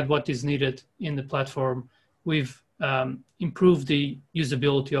identified what is needed in the platform, we've improved the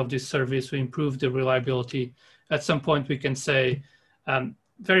usability of this service, we improved the reliability. At some point we can say,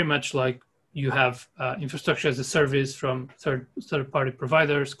 very much like you have infrastructure as a service from third-party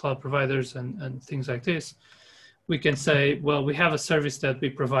providers, cloud providers, and things like this. We can say, well, we have a service that we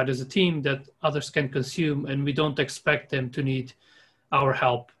provide as a team that others can consume, and we don't expect them to need our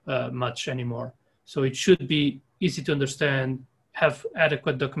help much anymore. So it should be easy to understand, have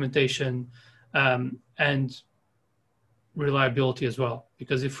adequate documentation, and reliability as well.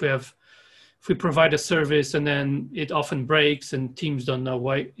 Because if we provide a service and then it often breaks and teams don't know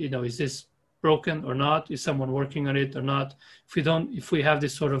why, is this broken or not? Is someone working on it or not? If we have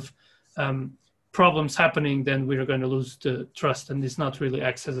this sort of problems happening, then we're going to lose the trust, and it's not really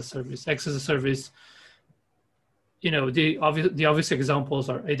X as a service. X as a service, the obvious examples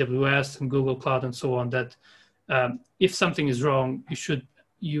are AWS and Google Cloud and so on, that if something is wrong,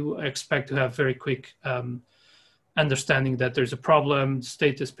 you expect to have very quick understanding that there's a problem,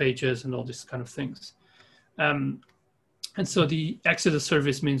 status pages, and all these kind of things. And so the X as a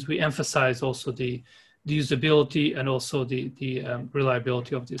service means we emphasize also the usability and also the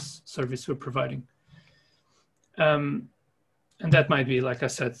reliability of this service we're providing. And that might be, like I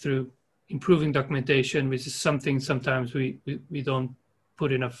said, through improving documentation, which is something sometimes we don't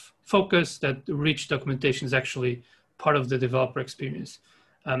put enough focus, that rich documentation is actually part of the developer experience.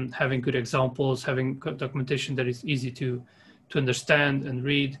 Having good examples, having documentation that is easy to understand and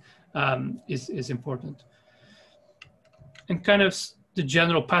read is important. And kind of the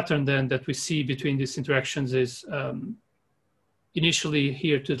general pattern then that we see between these interactions is initially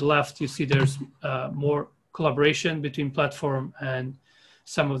here to the left, you see there's more collaboration between platform and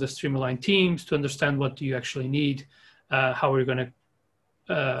some of the Streamline teams to understand what do you actually need, how we're going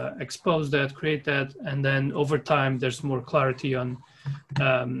expose that, create that, and then over time there's more clarity on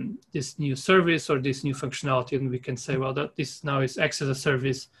this new service or this new functionality, and we can say, well, that this now is X as a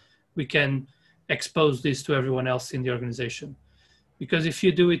service. We can expose this to everyone else in the organization. Because if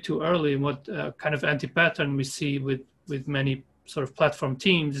you do it too early, what kind of anti-pattern we see with many sort of platform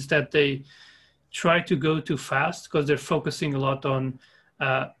teams is that they try to go too fast because they're focusing a lot on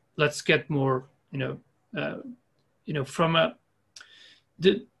let's get more, from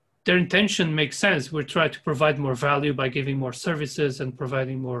their intention makes sense. We're trying to provide more value by giving more services and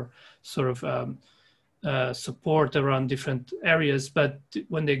providing more sort of support around different areas. But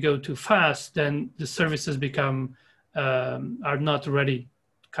when they go too fast, then the services become are not ready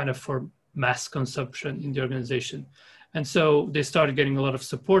kind of for mass consumption in the organization. And so they started getting a lot of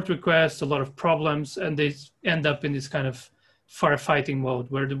support requests, a lot of problems, and they end up in this kind of firefighting mode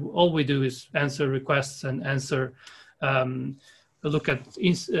where all we do is answer requests and answer, look at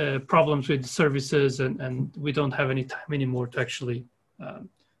problems with services, and we don't have any time anymore to actually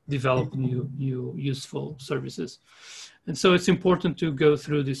develop new useful services. And so it's important to go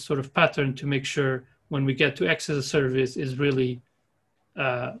through this sort of pattern to make sure when we get to X as a service is really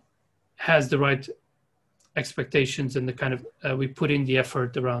has the right expectations and the kind of we put in the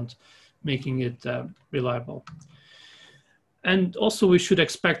effort around making it reliable. And also we should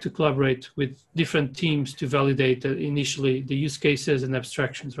expect to collaborate with different teams to validate initially the use cases and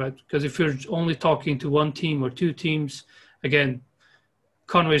abstractions, right? Because if you're only talking to one team or two teams, again,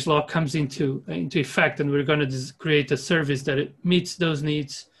 Conway's law comes into effect, and we're going to create a service that it meets those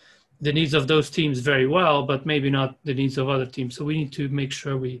needs, the needs of those teams very well, but maybe not the needs of other teams. So we need to make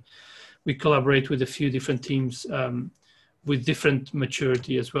sure we collaborate with a few different teams with different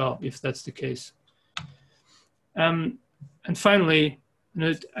maturity as well, if that's the case. And finally,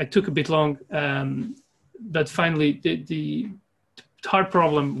 I took a bit long, but finally, the hard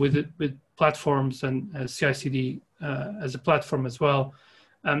problem with platforms and CI/CD as a platform as well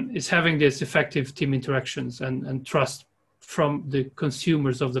is having this effective team interactions and trust from the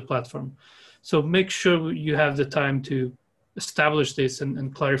consumers of the platform. So make sure you have the time to establish this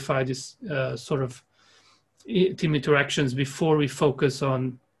and clarify this sort of team interactions before we focus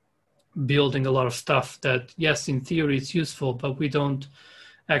on building a lot of stuff that, yes, in theory it's useful, but we don't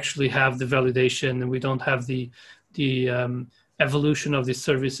actually have the validation and we don't have the evolution of these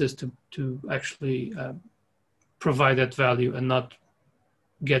services to actually provide that value and not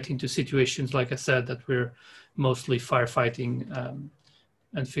get into situations, like I said, that we're mostly firefighting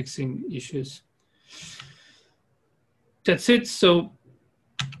and fixing issues. That's it. So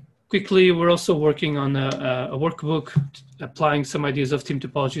quickly, we're also working on a workbook, applying some ideas of team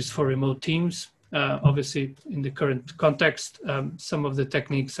topologies for remote teams. Obviously, in the current context, some of the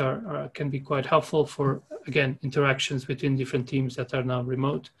techniques can be quite helpful for, again, interactions between different teams that are now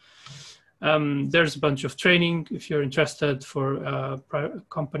remote. There's a bunch of training if you're interested for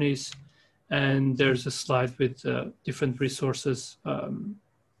companies, and there's a slide with different resources,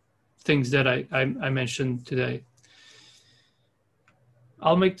 things that I mentioned today.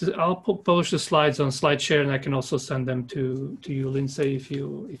 I'll publish the slides on SlideShare, and I can also send them to you, Lindsay, if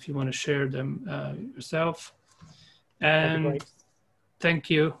you want to share them yourself. And thank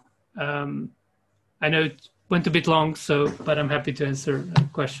you. I know it went a bit long, but I'm happy to answer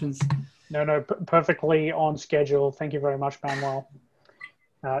questions. No, perfectly on schedule. Thank you very much, Manuel.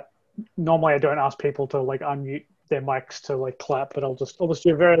 Normally, I don't ask people to unmute their mics to clap, but I'll just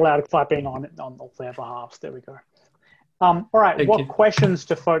do very loud clapping on their behalf. There we go. All right, Thank what you. questions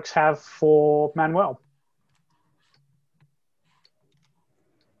do folks have for Manuel?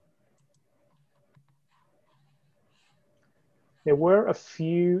 There were a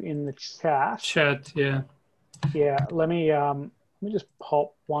few in the chat. Yeah. Yeah, let me just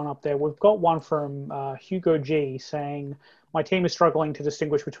pop one up there. We've got one from Hugo G saying, my team is struggling to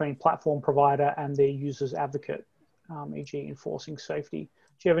distinguish between platform provider and their user's advocate, e.g. enforcing safety.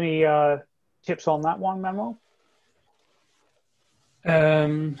 Do you have any tips on that one, Manuel?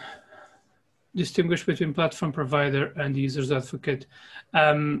 Distinguish between platform provider and user's advocate.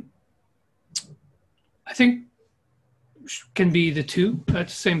 I think can be the two at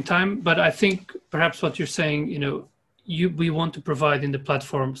the same time, but I think perhaps what you're saying, we want to provide in the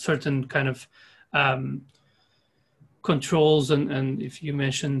platform certain kind of controls, and if you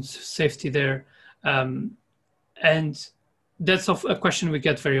mentioned safety there, and that's a question we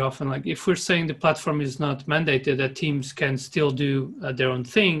get very often. Like, if we're saying the platform is not mandated, that teams can still do their own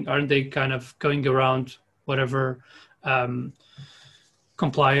thing, aren't they kind of going around whatever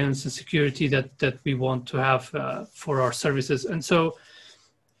compliance and security that we want to have for our services? And so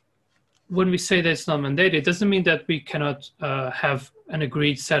when we say that it's not mandated, it doesn't mean that we cannot have an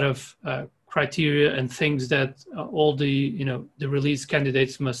agreed set of criteria and things that all the the release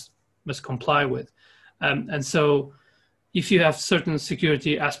candidates must comply with. And so if you have certain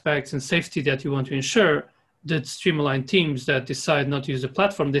security aspects and safety that you want to ensure, the streamlined teams that decide not to use the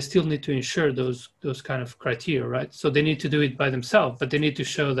platform, they still need to ensure those kind of criteria, right? So they need to do it by themselves, but they need to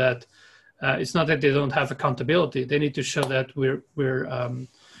show that it's not that they don't have accountability. They need to show that we're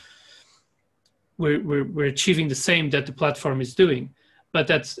achieving the same that the platform is doing. But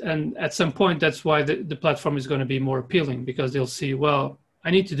and at some point, that's why the platform is going to be more appealing, because they'll see, well, I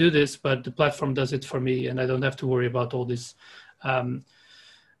need to do this, but the platform does it for me, and I don't have to worry about all this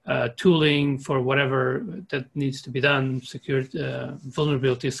tooling for whatever that needs to be done,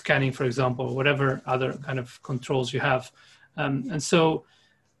 vulnerability scanning, for example, whatever other kind of controls you have. And so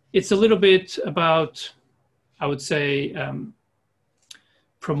it's a little bit about, I would say,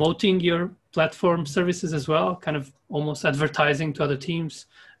 promoting your platform services as well, kind of almost advertising to other teams.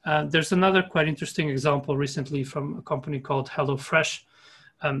 There's another quite interesting example recently from a company called HelloFresh.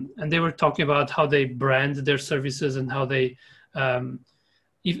 And they were talking about how they brand their services and how they,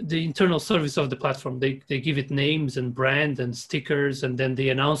 the internal service of the platform, they give it names and brand and stickers, and then the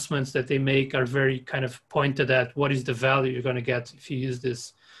announcements that they make are very kind of pointed at what is the value you're going to get if you use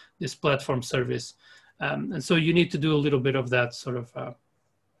this platform service. And so you need to do a little bit of that sort of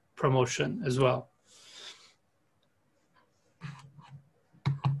promotion as well.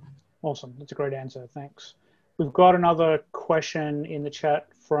 Awesome. That's a great answer. Thanks. We've got another question in the chat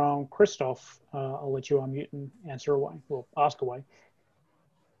from Christoph. I'll let you unmute and answer away, or ask away.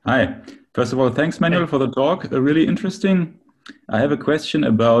 Hi. First of all, thanks, Manuel, for the talk. Really interesting. I have a question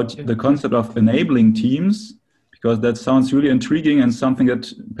about the concept of enabling teams, because that sounds really intriguing and something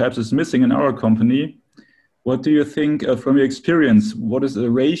that perhaps is missing in our company. What do you think from your experience? What is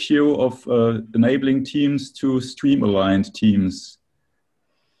the ratio of enabling teams to stream-aligned teams?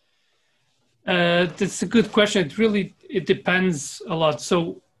 That's a good question. It depends a lot.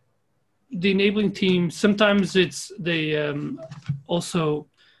 So the enabling team, sometimes they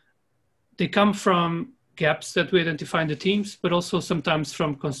come from gaps that we identify in the teams, but also sometimes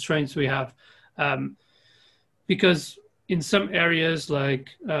from constraints we have. Because in some areas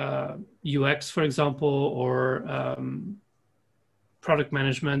like UX, for example, or product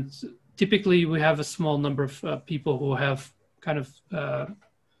management, typically we have a small number of people who have kind of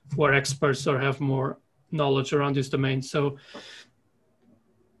who are experts or have more knowledge around this domain. So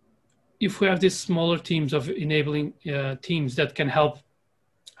if we have these smaller teams of enabling teams that can help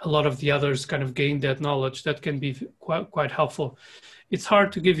a lot of the others kind of gain that knowledge, that can be quite helpful. It's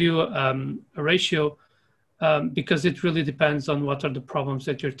hard to give you a ratio because it really depends on what are the problems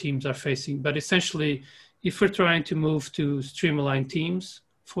that your teams are facing. But essentially, if we're trying to move to streamline teams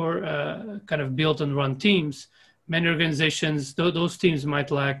for kind of build and run teams, many organizations, those teams might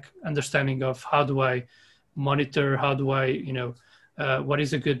lack understanding of how do I monitor, how do I, what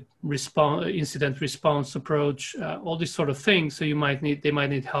is a good incident response approach, all these sort of things. So they might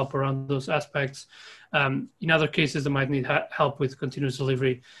need help around those aspects. In other cases, they might need help with continuous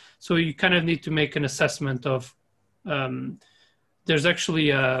delivery. So you kind of need to make an assessment of, there's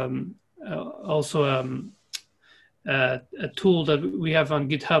actually also a tool that we have on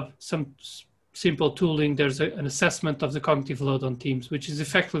GitHub, some simple tooling. There's an assessment of the cognitive load on teams, which is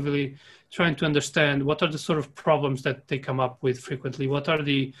effectively trying to understand what are the sort of problems that they come up with frequently. What are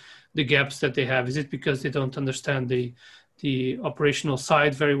the gaps that they have? Is it because they don't understand the operational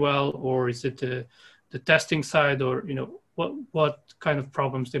side very well, or is it the testing side, or what kind of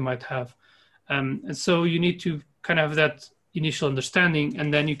problems they might have? And so you need to kind of have that initial understanding,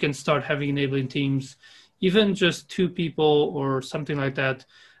 and then you can start having enabling teams, even just 2 people or something like that.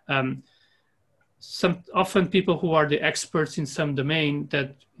 Often people who are the experts in some domain,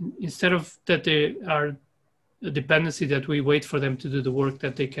 that instead of that they are a dependency that we wait for them to do the work,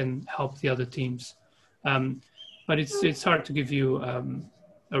 that they can help the other teams. But it's hard to give you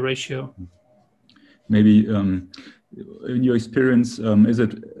a ratio. Maybe in your experience, is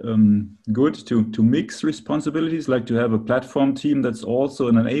it good to mix responsibilities, like to have a platform team that's also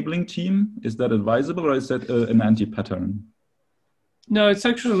an enabling team? Is that advisable, or is that an anti-pattern? No, it's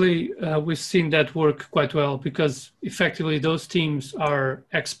actually, we've seen that work quite well, because effectively those teams are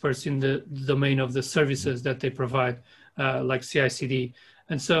experts in the domain of the services that they provide, like CI/CD.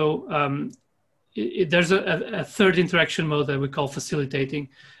 And so there's a third interaction mode that we call facilitating.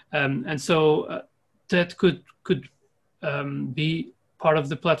 And so that could be part of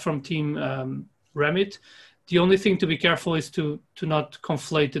the platform team remit. The only thing to be careful is to not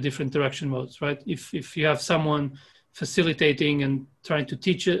conflate the different interaction modes, right? If you have someone facilitating and trying to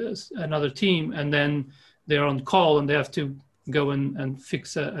teach another team, and then they're on call and they have to go and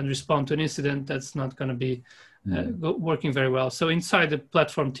fix and respond to an incident, that's not going to be working very well. So inside the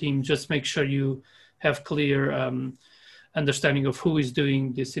platform team, just make sure you have clear understanding of who is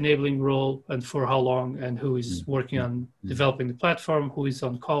doing this enabling role and for how long, and who is working on developing the platform, who is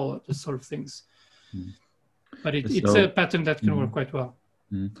on call, those sort of things. But it's a pattern that can work quite well.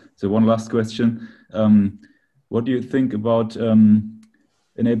 So one last question. What do you think about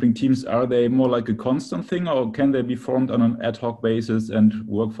enabling teams? Are they more like a constant thing, or can they be formed on an ad hoc basis and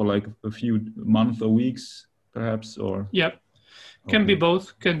work for like a few months or weeks, perhaps? Or can be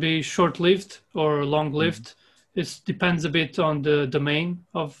both. Can be short-lived or long-lived. It depends a bit on the domain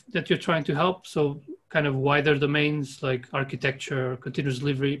that you're trying to help. So kind of wider domains like architecture, continuous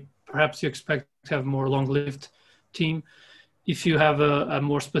delivery, perhaps you expect to have more long-lived team. If you have a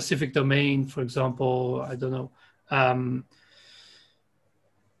more specific domain, for example, I don't know,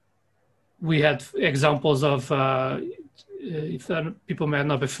 we had examples of, people may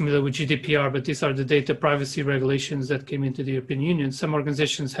not be familiar with GDPR, but these are the data privacy regulations that came into the European Union. Some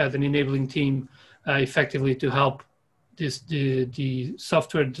organizations had an enabling team effectively to help the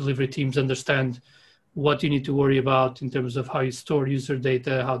software delivery teams understand what you need to worry about in terms of how you store user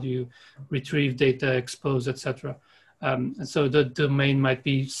data, how do you retrieve data, expose, etc. And so the domain might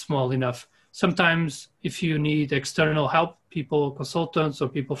be small enough. Sometimes if you need external help, people, consultants or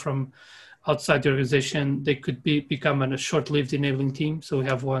people from outside the organization, they could become a short-lived enabling team. So we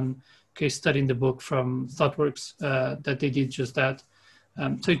have one case study in the book from ThoughtWorks that they did just that.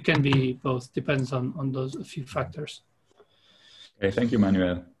 So it can be both, depends on those a few factors. Okay, thank you,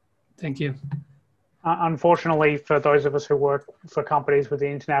 Manuel. Thank you. Unfortunately, for those of us who work for companies with the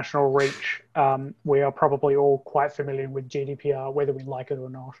international reach, we are probably all quite familiar with GDPR, whether we like it or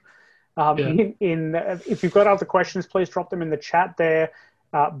not. If you've got other questions, please drop them in the chat there.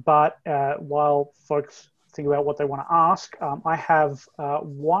 But while folks think about what they want to ask, I have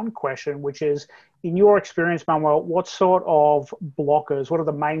one question, which is, in your experience, Manuel, what sort of blockers, what are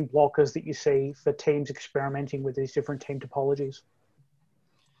the main blockers that you see for teams experimenting with these different team topologies?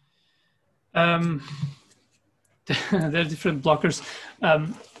 There are different blockers.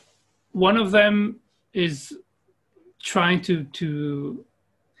 One of them is trying to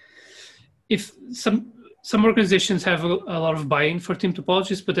if some organizations have a lot of buy-in for team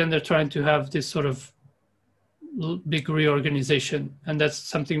topologies, but then they're trying to have this sort of big reorganization, and that's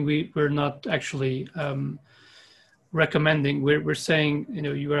something we're not actually recommending. We're saying,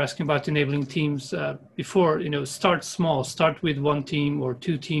 you were asking about enabling teams before, start small, start with one team or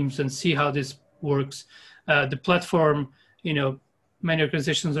two teams and see how this works. The platform, many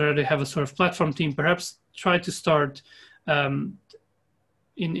organizations already have a sort of platform team. Perhaps try to start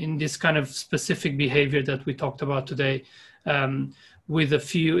in this kind of specific behavior that we talked about today, with a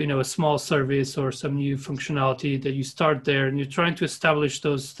few, a small service or some new functionality that you start there, and you're trying to establish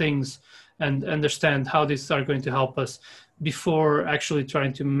those things and understand how these are going to help us before actually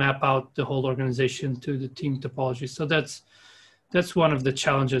trying to map out the whole organization to the team topology. So that's one of the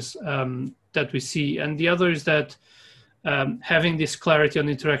challenges that we see. And the other is that having this clarity on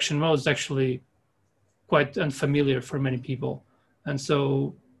interaction modes is actually quite unfamiliar for many people. And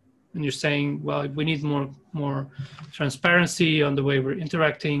so when you're saying, well, we need more transparency on the way we're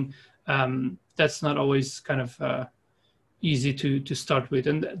interacting, that's not always kind of easy to start with.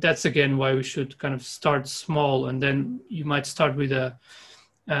 And that's, again, why we should kind of start small. And then you might start with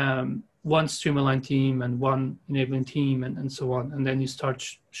one stream-aligned team and one enabling team and so on. And then you start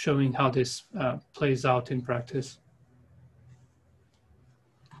showing how this plays out in practice.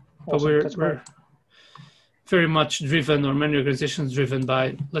 Awesome. But we're very much driven, or many organizations driven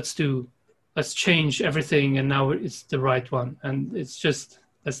by, let's change everything and now it's the right one. And it's just,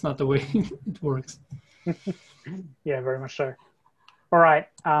 that's not the way it works. Yeah, very much so. All right,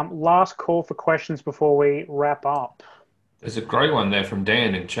 last call for questions before we wrap up. There's a great one there from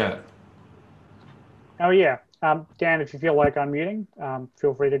Dan in chat. Oh yeah, Dan, if you feel like unmuting,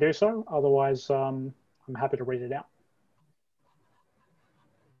 feel free to do so. Otherwise, I'm happy to read it out.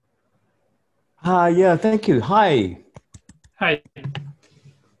 Yeah, thank you. Hi. Hi.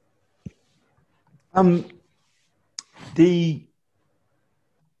 The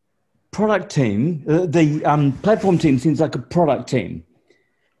product team, the platform team seems like a product team,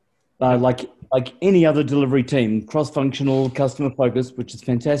 like any other delivery team, cross-functional, customer-focused, which is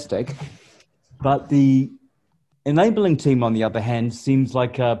fantastic. But the enabling team, on the other hand, seems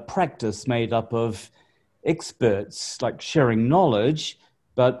like a practice made up of experts, like sharing knowledge,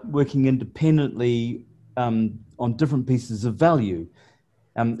 but working independently on different pieces of value.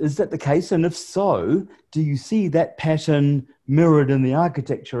 Is that the case? And if so, do you see that pattern mirrored in the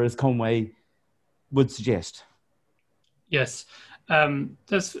architecture as Conway would suggest? Yes,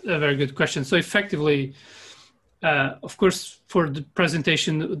 that's a very good question. So effectively, of course, for the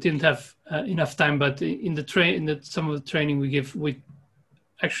presentation, we didn't have enough time, but in the some of the training we give, we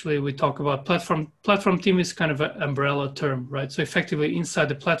talk about platform. Platform team is kind of an umbrella term, right? So effectively, inside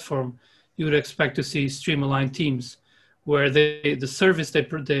the platform, you would expect to see stream-aligned teams, where the service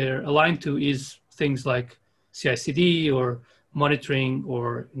they're aligned to is things like CI/CD or monitoring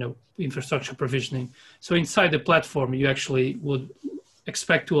or infrastructure provisioning. So inside the platform, you actually would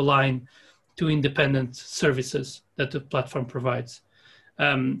expect to align to independent services that the platform provides.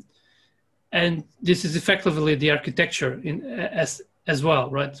 And this is effectively the architecture as well,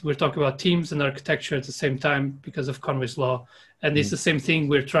 right? We're talking about teams and architecture at the same time because of Conway's law. And it's the same thing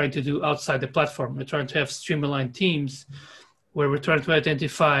we're trying to do outside the platform. We're trying to have stream-aligned teams where we're trying to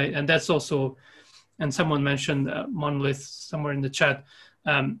identify, and that's also, and someone mentioned Monolith somewhere in the chat,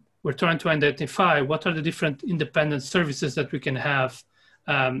 we're trying to identify what are the different independent services that we can have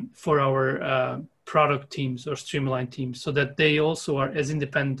for our product teams or streamlined teams so that they also are as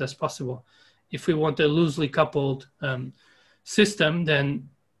independent as possible. If we want a loosely coupled system, then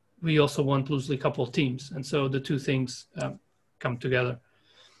we also want loosely coupled teams. And so the two things come together.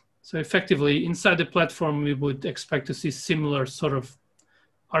 So effectively, inside the platform, we would expect to see similar sort of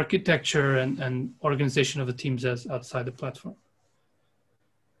architecture and organization of the teams as outside the platform.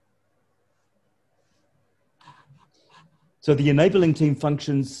 So the enabling team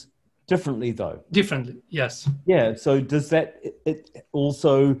functions differently, though? Differently, yes. Yeah, so does that it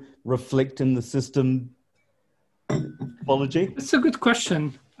also reflect in the system topology? It's a good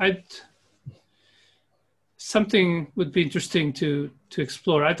question. Something would be interesting to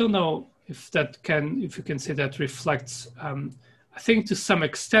explore. I don't know if you can say that reflects. I think to some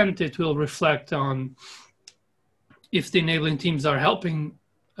extent it will reflect on if the enabling teams are helping,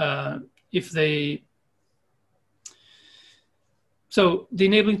 so the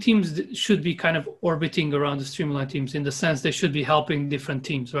enabling teams should be kind of orbiting around the streamlined teams in the sense they should be helping different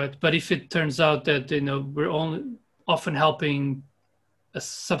teams, right? But if it turns out that we're only often helping a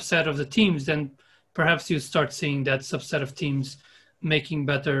subset of the teams, then perhaps you start seeing that subset of teams making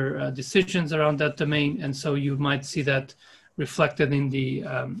better decisions around that domain, and so you might see that reflected in the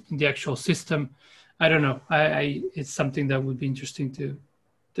actual system. I don't know. It's something that would be interesting to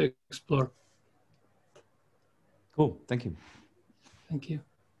explore. Cool. Thank you. Thank you.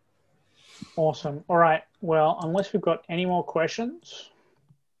 Awesome. All right. Well, unless we've got any more questions.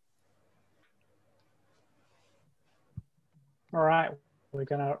 All right. We're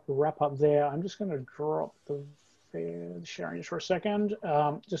going to wrap up there. I'm just going to drop the sharing just for a second.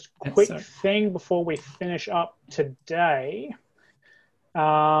 Just a quick thing before we finish up today.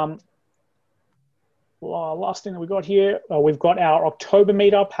 Last thing that we got here, we've got our October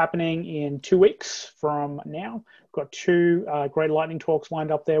meetup happening in 2 weeks from now. We've got 2 great lightning talks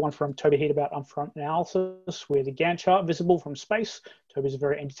lined up there. One from Toby Heath about upfront analysis with a Gantt chart visible from space. Toby's a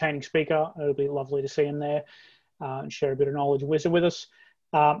very entertaining speaker. It'll be lovely to see him there and share a bit of knowledge and wisdom with us.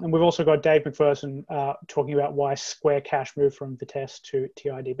 And we've also got Dave McPherson talking about why Square Cache moved from Vitesse to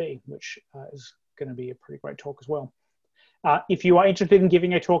TIDB, which is going to be a pretty great talk as well. If you are interested in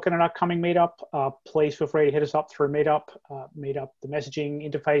giving a talk at an upcoming meetup, please feel free to hit us up through Meetup. Meetup, the messaging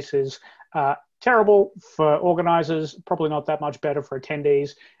interface is terrible for organizers, probably not that much better for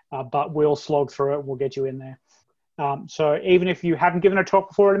attendees, but we'll slog through it and we'll get you in there. So even if you haven't given a talk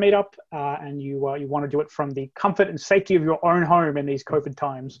before at a meetup and you want to do it from the comfort and safety of your own home in these COVID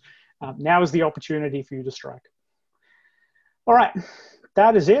times, now is the opportunity for you to strike. All right,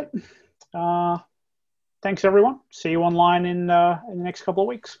 that is it. Thanks, everyone. See you online in the next couple of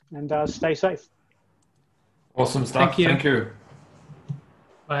weeks, and stay safe. Awesome stuff. Thank you.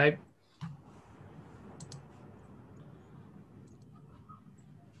 Bye.